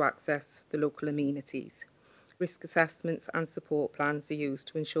supported to access the local amenities. Risk assessments and support plans are used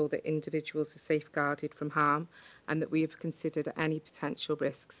to ensure that individuals are safeguarded from harm and that we have considered any potential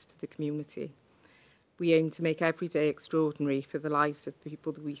risks to the community. We aim to make every day extraordinary for the lives of the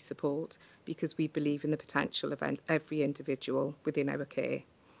people that we support because we believe in the potential of every individual within our care.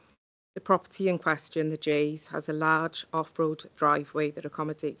 The property in question, the J's, has a large off-road driveway that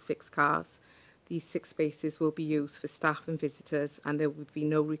accommodates 6 cars. These 6 spaces will be used for staff and visitors and there would be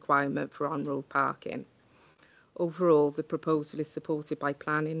no requirement for on-road parking. Overall, the proposal is supported by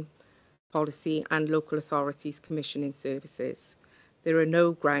planning, policy and local authorities commissioning services. There are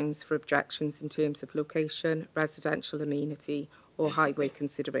no grounds for objections in terms of location, residential amenity or highway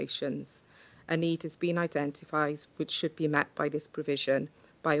considerations. A need has been identified which should be met by this provision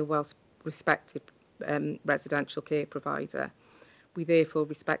by a well-respected residential care provider. We therefore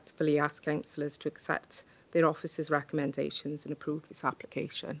respectfully ask councillors to accept their officer's recommendations and approve this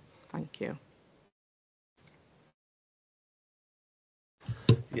application. Thank you.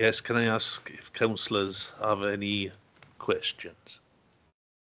 Yes, can I ask if councillors have any questions?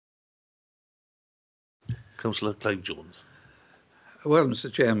 Councillor Clive Jones. Well,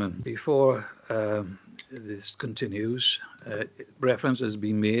 Mr. Chairman, before this continues, reference has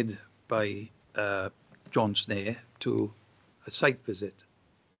been made by John Snare to a site visit.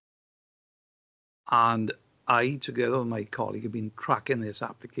 And I, together with my colleague, have been tracking this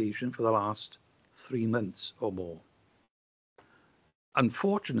application for the last 3 months or more.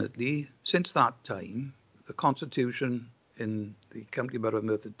 Unfortunately, since that time, the constitution in the County Borough of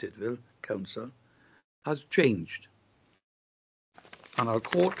Merthyr Tydfil Council has changed. And I'll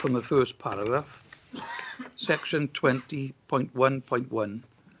quote from the first paragraph, section 20.1.1,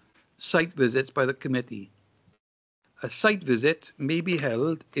 site visits by the committee. A site visit may be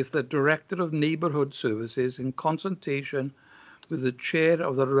held if the Director of Neighbourhood Services, in consultation with the chair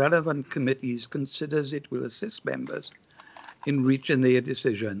of the relevant committees, considers it will assist members in reaching their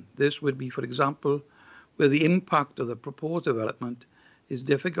decision. This would be, for example, where the impact of the proposed development is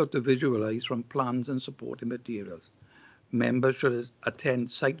difficult to visualise from plans and supporting materials. Members should attend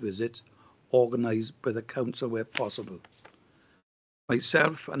site visits organised by the council where possible.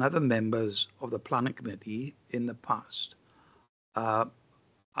 Myself and other members of the planning committee in the past,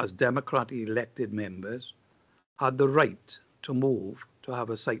 as democratically elected members, had the right to move to have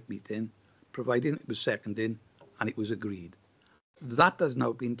a site meeting, providing it was seconded and it was agreed. That has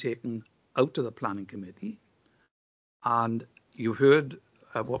now been taken out of the planning committee, and you've heard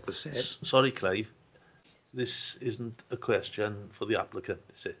what was said. Sorry, Clive. This isn't a question for the applicant,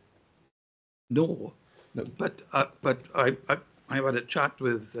 is it? No. But I had a chat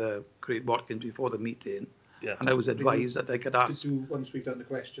with Craig Watkins before the meeting, and I was advised that I could ask. Once we've done the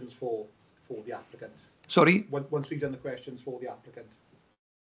questions for the applicant. Sorry? Once we've done the questions for the applicant.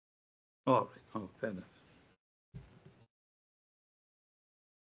 Oh, right. Oh, fair enough.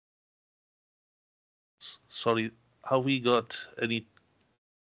 Sorry, have we got any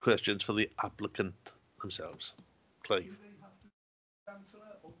questions for the applicant themselves? Clive.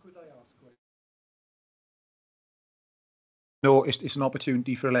 No, it's an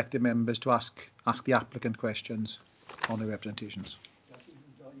opportunity for elected members to ask the applicant questions on their representations.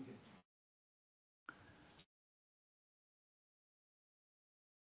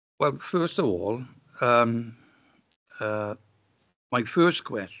 Well, first of all, my first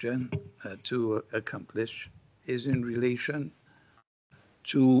question to accomplish is in relation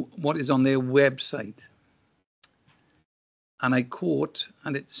to what is on their website. And I quote,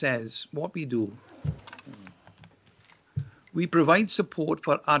 and it says, what we do. We provide support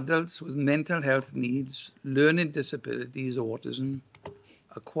for adults with mental health needs, learning disabilities, autism,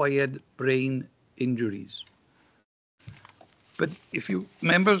 acquired brain injuries. But if you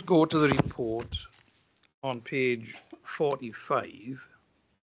members go to the report on page 45,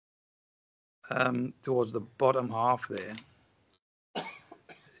 towards the bottom half there, it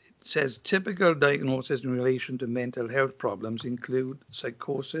says typical diagnosis in relation to mental health problems include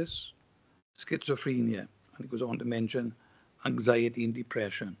psychosis, schizophrenia, and it goes on to mention anxiety and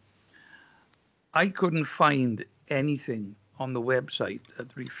depression. I couldn't find anything on the website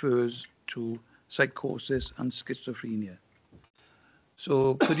that refers to psychosis and schizophrenia.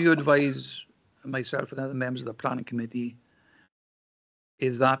 So could you advise myself and other members of the planning committee,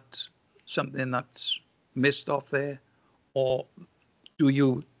 is that something that's missed off there? Or do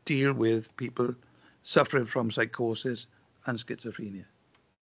you deal with people suffering from psychosis and schizophrenia?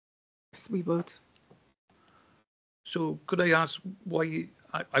 Yes, we would. So could I ask why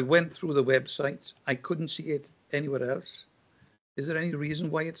I went through the website, I couldn't see it anywhere else? Is there any reason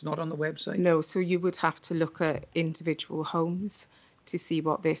why it's not on the website? No, so you would have to look at individual homes to see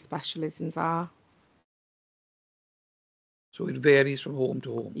what their specialisms are. So it varies from home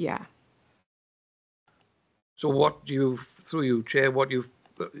to home? Yeah. So what you've, through you, Chair, what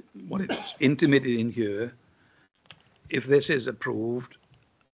it's intimated in here, if this is approved,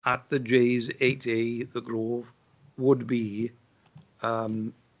 at the J's 8A, the Grove, would be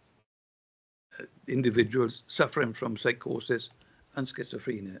individuals suffering from psychosis and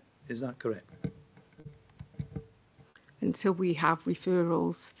schizophrenia. Is that correct? Until we have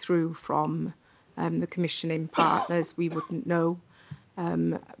referrals through from the commissioning partners, we wouldn't know.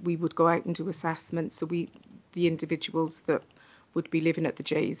 We would go out and do assessments, so the individuals that would be living at the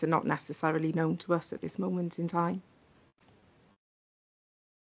J's are not necessarily known to us at this moment in time.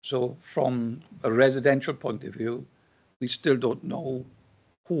 So from a residential point of view, we still don't know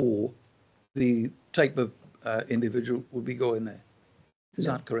who the type of individual would be going there. Is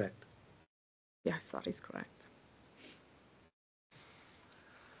that correct? Yes, that is correct.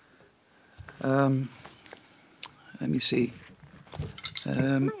 Let me see.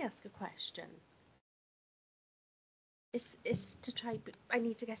 Can I ask a question? is to try. I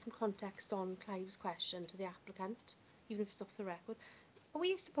need to get some context on Clive's question to the applicant, even if it's off the record. Are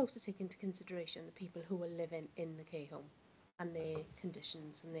we supposed to take into consideration the people who are living in the care home and their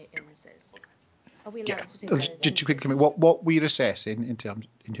conditions and their illnesses? Are we allowed to take that into Just to quickly, what we're assessing in terms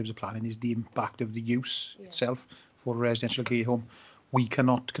of planning is the impact of the use itself for a residential care home. We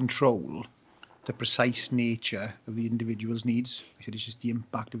cannot control the precise nature of the individual's needs. I said it's just the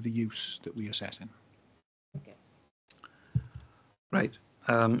impact of the use that we're assessing. Right.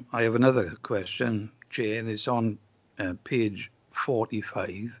 I have another question, Chair, and it's on page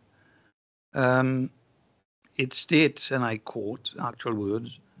 45. It states, and I quote actual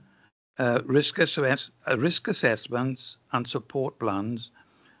words, risk assessments and support plans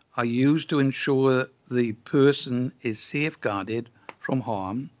are used to ensure the person is safeguarded from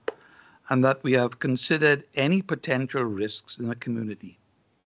harm and that we have considered any potential risks in the community.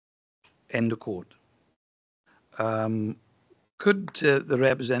 End of quote. Could the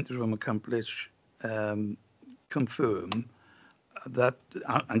representative from Accomplish confirm that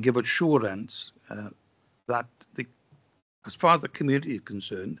and give assurance that as far as the community is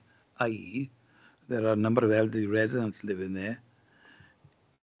concerned, i.e. there are a number of elderly residents living there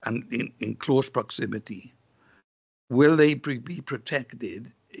and in close proximity, will they be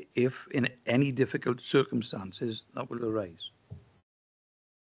protected if in any difficult circumstances that will arise?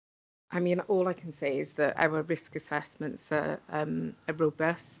 I mean, all I can say is that our risk assessments are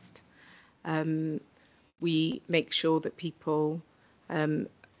robust. We make sure that people are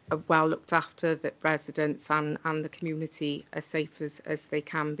well looked after, that residents and the community are safe as they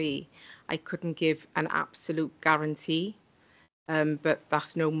can be. I couldn't give an absolute guarantee, but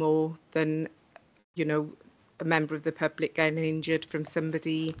that's no more than, you know, a member of the public getting injured from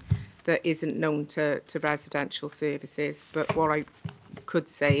somebody that isn't known to residential services. But what I could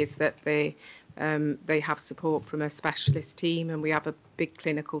say is that they have support from a specialist team, and we have a big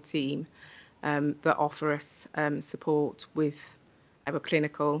clinical team that offer us support with our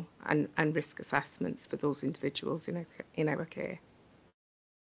clinical and risk assessments for those individuals in our care.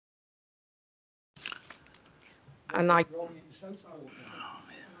 And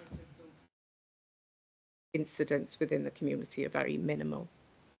incidents within the community are very minimal.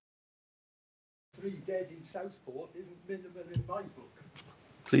 3 dead in Southport isn't minimal in my book.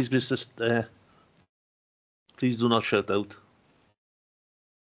 Please, Mr. Please do not shout out.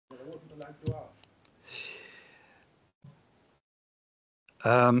 Well, I wasn't allowed to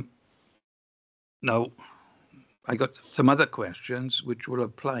ask. Now, I got some other questions which will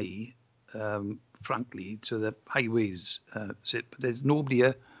apply, frankly, to the highways but there's nobody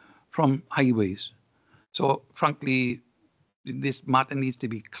here from highways. So, frankly, this matter needs to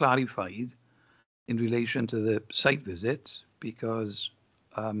be clarified in relation to the site visits, because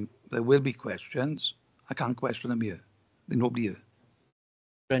there will be questions. I can't question them here. There's nobody here. Are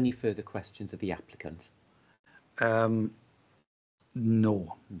there any further questions of the applicant? No.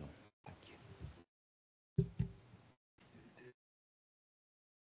 No, thank you.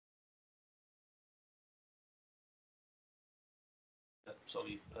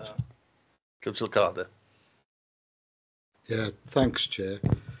 Sorry, Councillor Carter. Yeah, thanks, Chair.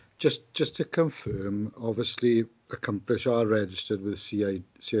 Just to confirm, obviously, Accomplish are registered with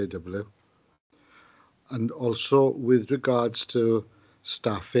CIW. And also, with regards to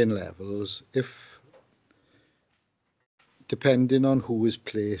staffing levels, depending on who is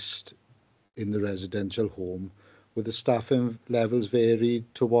placed in the residential home, will the staffing levels vary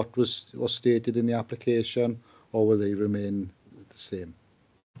to what was stated in the application, or will they remain the same?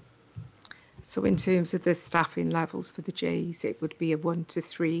 So in terms of the staffing levels for the J's, it would be a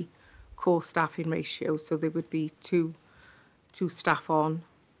 1-to-3 core staffing ratio. So there would be two staff on,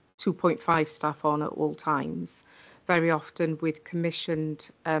 2.5 staff on at all times. Very often with commissioned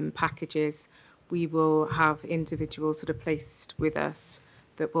packages, we will have individuals that are placed with us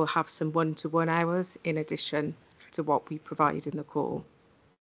that will have some 1-to-1 hours in addition to what we provide in the core.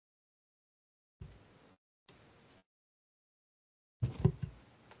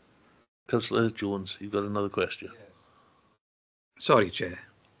 Councillor Jones, you've got another question. Yes. Sorry, Chair.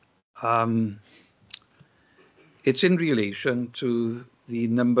 It's in relation to the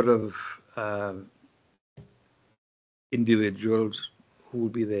number of individuals who will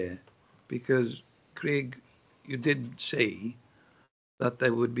be there, because Craig, you did say that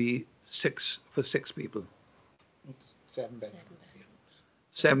there would be 6 people. 7 bedrooms.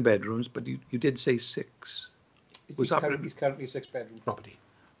 7 bedrooms, but you did say 6. He's currently a 6-bedroom property.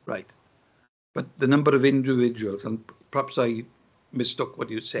 Right. But the number of individuals, and perhaps I mistook what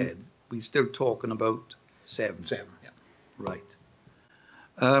you said, we're still talking about 7. 7, yeah. Right.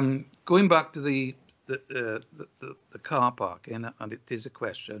 Going back to the the car parking, and it is a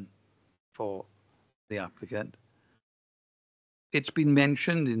question for the applicant. It's been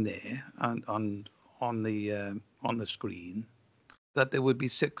mentioned in there and on the screen that there would be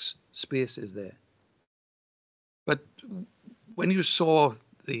 6 spaces there. But when you saw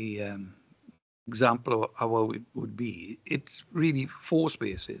the example of how it would be, it's really 4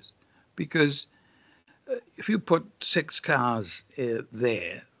 spaces, because if you put 6 cars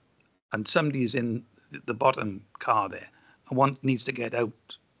there and somebody's in the bottom car there and one needs to get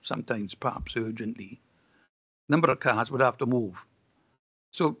out, sometimes perhaps urgently, number of cars would have to move.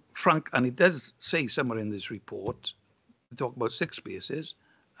 So Frank, and it does say somewhere in this report, they talk about 6 spaces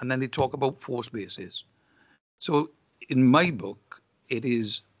and then they talk about 4 spaces. So in my book, it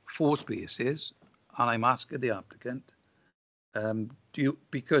is 4 spaces, and I'm asking the applicant,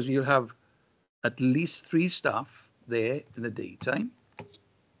 because you'll have at least 3 staff there in the daytime.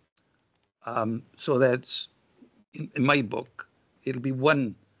 So that's, in my book, it'll be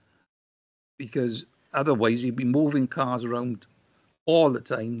 1, because otherwise you'd be moving cars around all the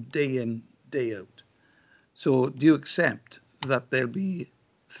time, day in, day out. So do you accept that there'll be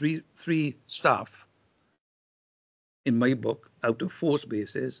three staff in my book out of 4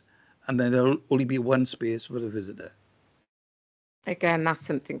 spaces, and then there'll only be 1 space for a visitor? Again, that's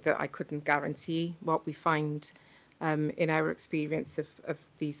something that I couldn't guarantee. What we find in our experience of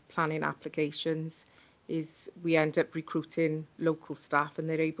these planning applications is we end up recruiting local staff and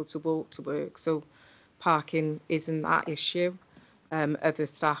they're able to walk to work. So parking isn't that issue. Other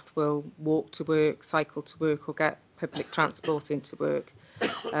staff will walk to work, cycle to work, or get public transport into work.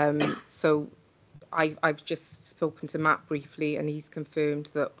 So I've just spoken to Matt briefly, and he's confirmed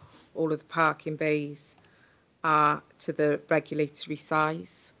that all of the parking bays are to the regulatory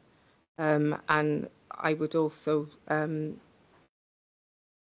size. And I would also, well,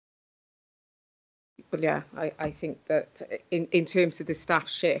 yeah, I think that in terms of the staff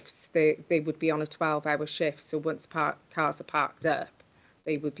shifts, they would be on a 12-hour shift. So once cars are parked up,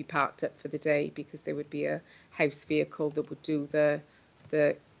 they would be parked up for the day, because there would be a house vehicle that would do the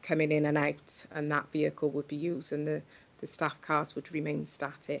coming in and out, and that vehicle would be used, and the staff cars would remain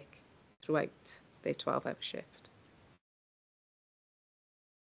static throughout their 12-hour shift.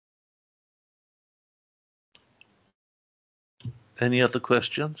 Any other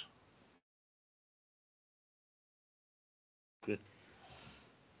questions? Good.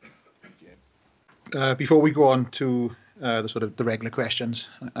 Before we go on to the regular questions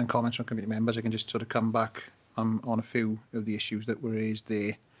and comments from committee members, I can just sort of come back on a few of the issues that were raised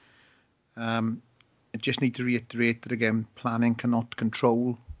there. I just need to reiterate that, again, planning cannot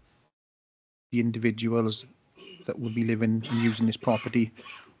control the individuals that will be living and using this property.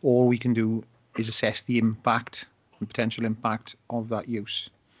 All we can do is assess the impact and potential impact of that use.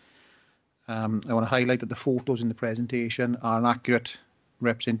 I want to highlight that the photos in the presentation are an accurate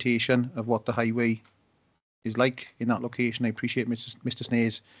representation of what the highway is like in that location. I appreciate Mr.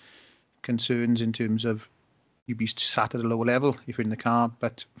 Snae's concerns in terms of you'd be sat at a lower level if you're in the car,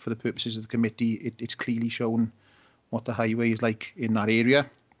 but for the purposes of the committee, it's clearly shown what the highway is like in that area.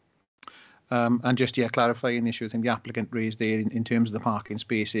 And just, yeah, clarifying the issue I think the applicant raised there in terms of the parking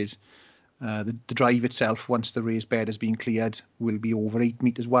spaces, the drive itself, once the raised bed has been cleared, will be over 8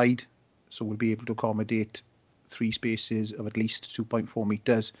 metres wide, so we'll be able to accommodate 3 spaces of at least 2.4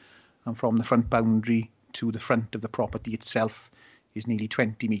 metres, and from the front boundary to the front of the property itself is nearly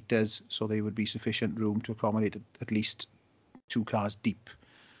 20 metres, so there would be sufficient room to accommodate at least 2 cars deep.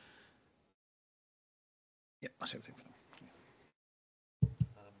 Yeah, that's everything for now.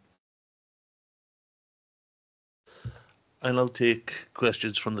 I'll now take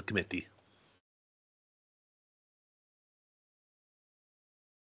questions from the committee.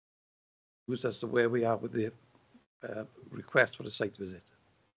 As to where we are with the request for a site visit.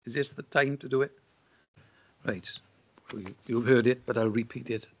 Is this the time to do it? Right. You've heard it, but I'll repeat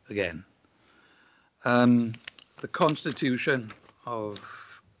it again. The constitution of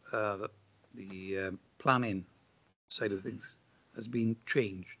the planning side of things has been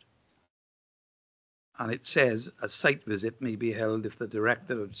changed. And it says a site visit may be held if the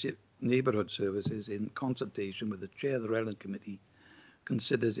Director of Neighbourhood Services, in consultation with the Chair of the Relevant Committee,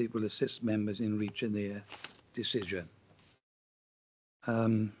 considers it will assist members in reaching their decision.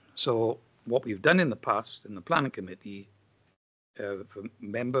 So what we've done in the past in the Planning Committee, a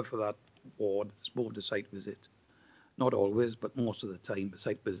member for that ward has moved a site visit. Not always, but most of the time, the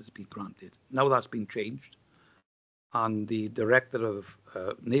site visit has been granted. Now that's been changed, and the Director of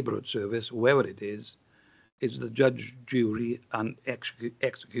Neighbourhood Service, whoever it is the judge, jury, and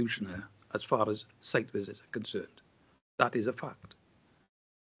executioner as far as site visits are concerned. That is a fact.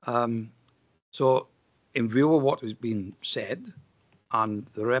 So in view of what has been said and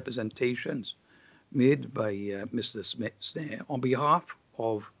the representations made by Mr. Snare on behalf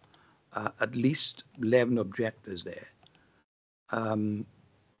of at least 11 objectors there,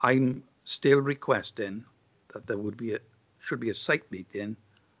 I'm still requesting that there should be a site meeting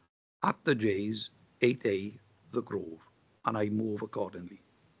at the J's, 8A, The Grove, and I move accordingly.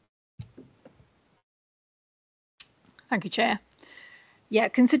 Thank you, Chair. Yeah,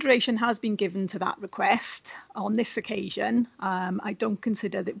 consideration has been given to that request. On this occasion, I don't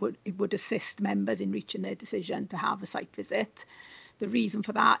consider that it would assist members in reaching their decision to have a site visit. The reason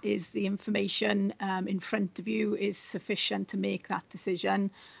for that is the information in front of you is sufficient to make that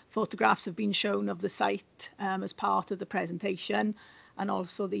decision. Photographs have been shown of the site as part of the presentation, and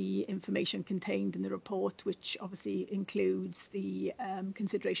also the information contained in the report, which obviously includes the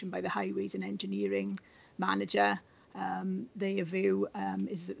consideration by the Highways and Engineering Manager. Their view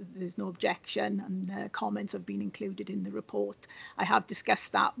is that there's no objection, and comments have been included in the report. I have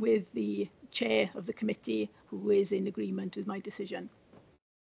discussed that with the chair of the committee, who is in agreement with my decision.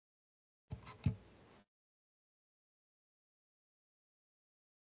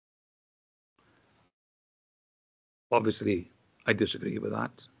 Obviously, I disagree with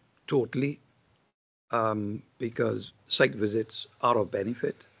that totally, because site visits are of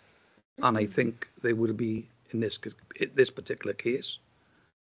benefit, and I think they will be in this particular case,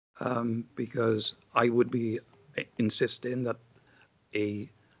 because I would be insisting that a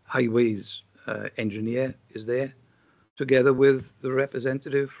highways engineer is there together with the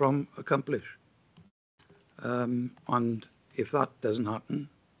representative from Accomplish. And if that doesn't happen,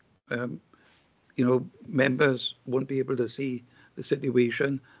 you know, members won't be able to see the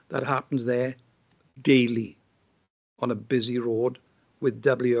situation that happens there daily on a busy road with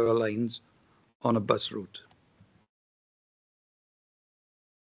WR lines on a bus route.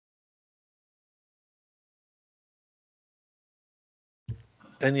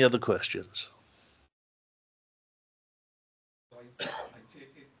 Any other questions?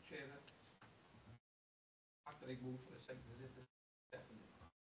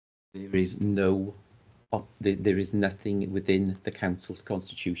 There is nothing within the council's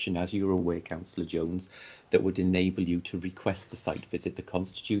constitution, as you're aware, Councillor Jones, that would enable you to request a site visit. The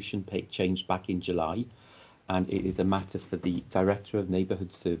constitution changed back in July, and it is a matter for the Director of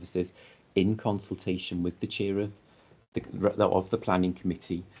Neighbourhood Services, in consultation with the chair of the planning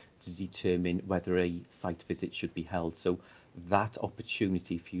committee, to determine whether a site visit should be held. So that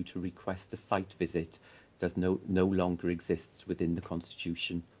opportunity for you to request a site visit does no longer exists within the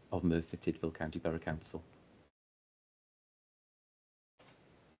constitution of Merthyr Tydfil County Borough Council.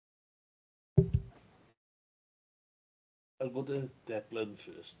 I'll go to Declan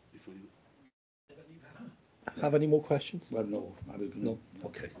first before you. Have any more questions? Well, no. No?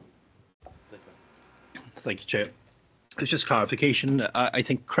 Okay. Thank you, Chair. It's just clarification. I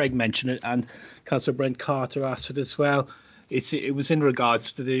think Craig mentioned it, and Councillor Brent Carter asked it as well. It was in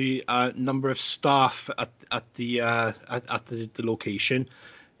regards to the number of staff at the location.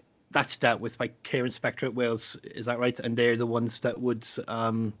 That's dealt with by Care Inspectorate Wales, is that right? And they're the ones that would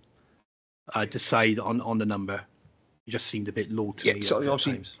decide on the number. It just seemed a bit low to me. So at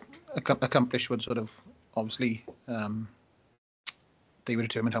obviously, times. Accomplish would sort of obviously they would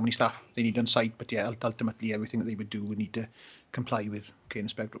determine how many staff they need on site, but yeah, ultimately everything that they would do would need to comply with Care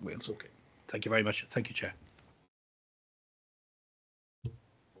Inspectorate Wales. Okay. Thank you very much. Thank you, Chair.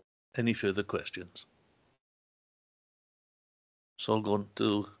 Any further questions? So I'll go on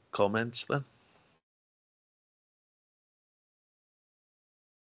to comments then.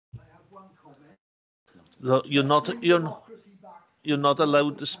 I have one comment. No, you're not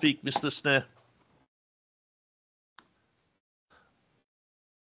allowed to speak, Mr. Snare.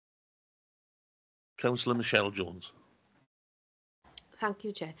 Councillor Michelle Jones. Thank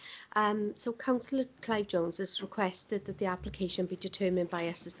you, Chair. So Councillor Clive Jones has requested that the application be determined by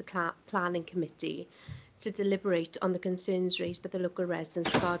us as the Planning Committee to deliberate on the concerns raised by the local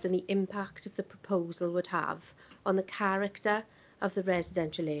residents regarding the impact of the proposal would have on the character of the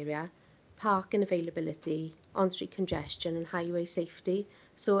residential area, parking availability, on-street congestion and highway safety.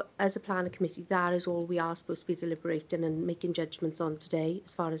 So as a planning committee, that is all we are supposed to be deliberating and making judgments on today,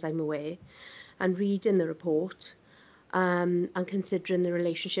 as far as I'm aware. And reading the report and considering the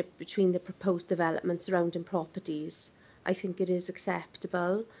relationship between the proposed development surrounding properties, I think it is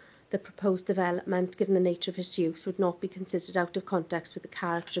acceptable. The proposed development, given the nature of its use, would not be considered out of context with the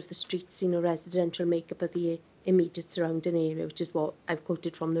character of the street scene or residential makeup of the immediate surrounding area, which is what I've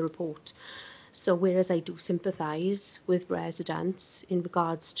quoted from the report. So whereas I do sympathise with residents in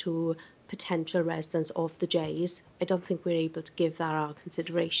regards to potential residents of the Jays. I don't think we're able to give that our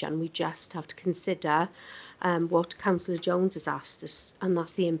consideration. We just have to consider what Councillor Jones has asked us, and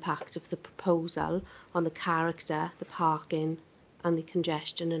that's the impact of the proposal on the character, the parking and the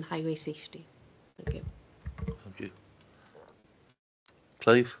congestion and highway safety. Thank you. Thank you.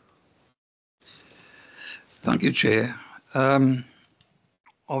 Clive? Thank you, Chair.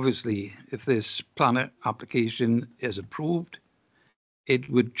 Obviously, if this plan application is approved, it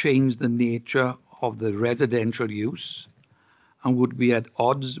would change the nature of the residential use and would be at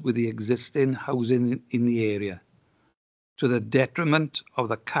odds with the existing housing in the area, to the detriment of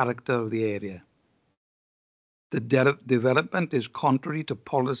the character of the area. The development is contrary to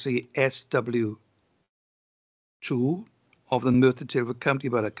policy SW2 of the Merthyr Tydfil County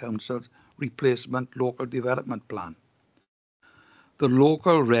Borough Council's replacement local development plan. The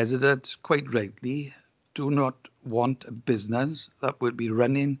local residents, quite rightly, do not want a business that will be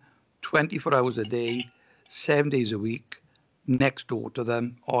running 24 hours a day, 7 days a week, next door to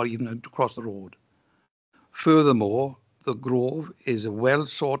them or even across the road. Furthermore, the Grove is a well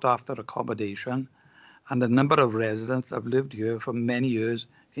sought after accommodation and a number of residents have lived here for many years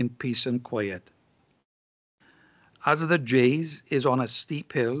in peace and quiet. As the Jays is on a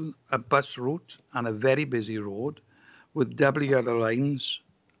steep hill, a bus route and a very busy road with double yellow lines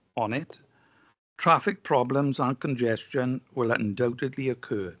on it, traffic problems and congestion will undoubtedly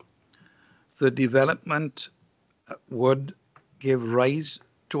occur. The development would give rise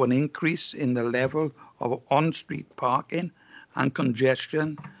to an increase in the level of on-street parking and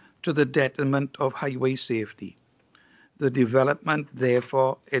congestion to the detriment of highway safety. The development,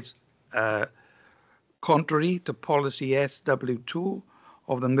 therefore, is contrary to policy SW2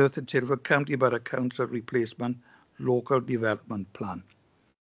 of the Merthyr Tydfil County Borough Council replacement local development plan.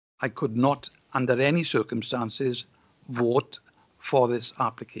 I could not, under any circumstances, vote for this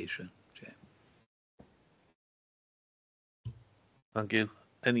application, Chair. Thank you.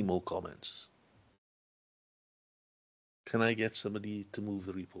 Any more comments? Can I get somebody to move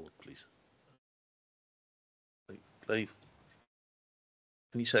the report, please? Clive?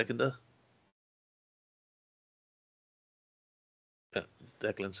 Any seconder? Yeah,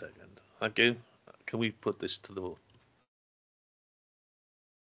 Declan second. Thank you. Can we put this to the vote?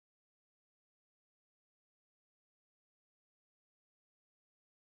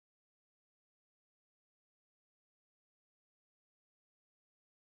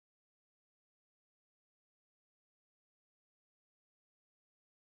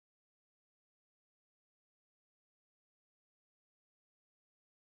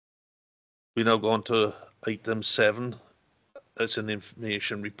 We now go on to item 7. It's an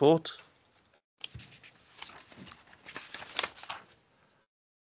information report.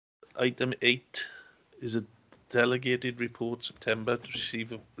 Item 8 is a delegated report, September, to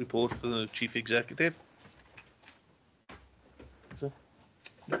receive a report from the Chief Executive.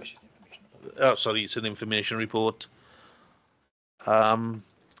 Oh, sorry, it's an information report.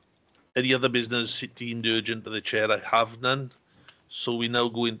 Any other business deemed urgent by the Chair? I have none. So we now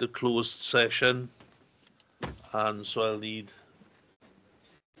go into closed session, and so I'll need.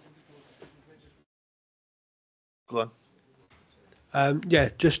 Go on. Yeah,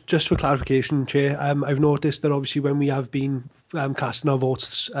 just for clarification, Chair, I've noticed that obviously when we have been casting our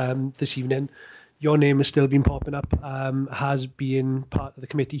votes this evening, your name has still been popping up, has been part of the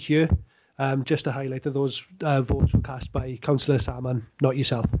committee here. Just to highlight that those votes were cast by Councillor Salmon, not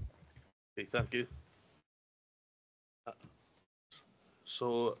yourself. Okay, thank you.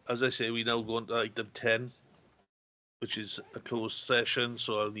 So, as I say, we now go on to item 10, which is a closed session,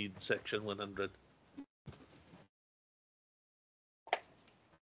 so I'll need section 100.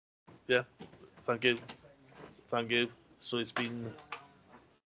 Yeah, thank you. Thank you. So it's been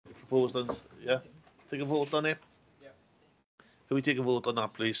proposed, and yeah, take a vote on it. Yeah. Can we take a vote on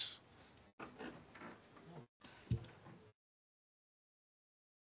that, please?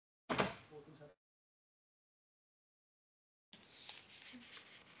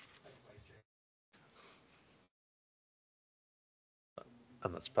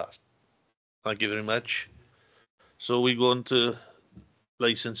 And that's passed. Thank you very much. So we go on to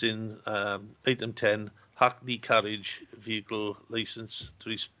licensing, item 10, Hackney Carriage Vehicle Licence,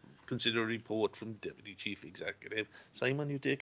 to consider a report from Deputy Chief Executive. Simon, you take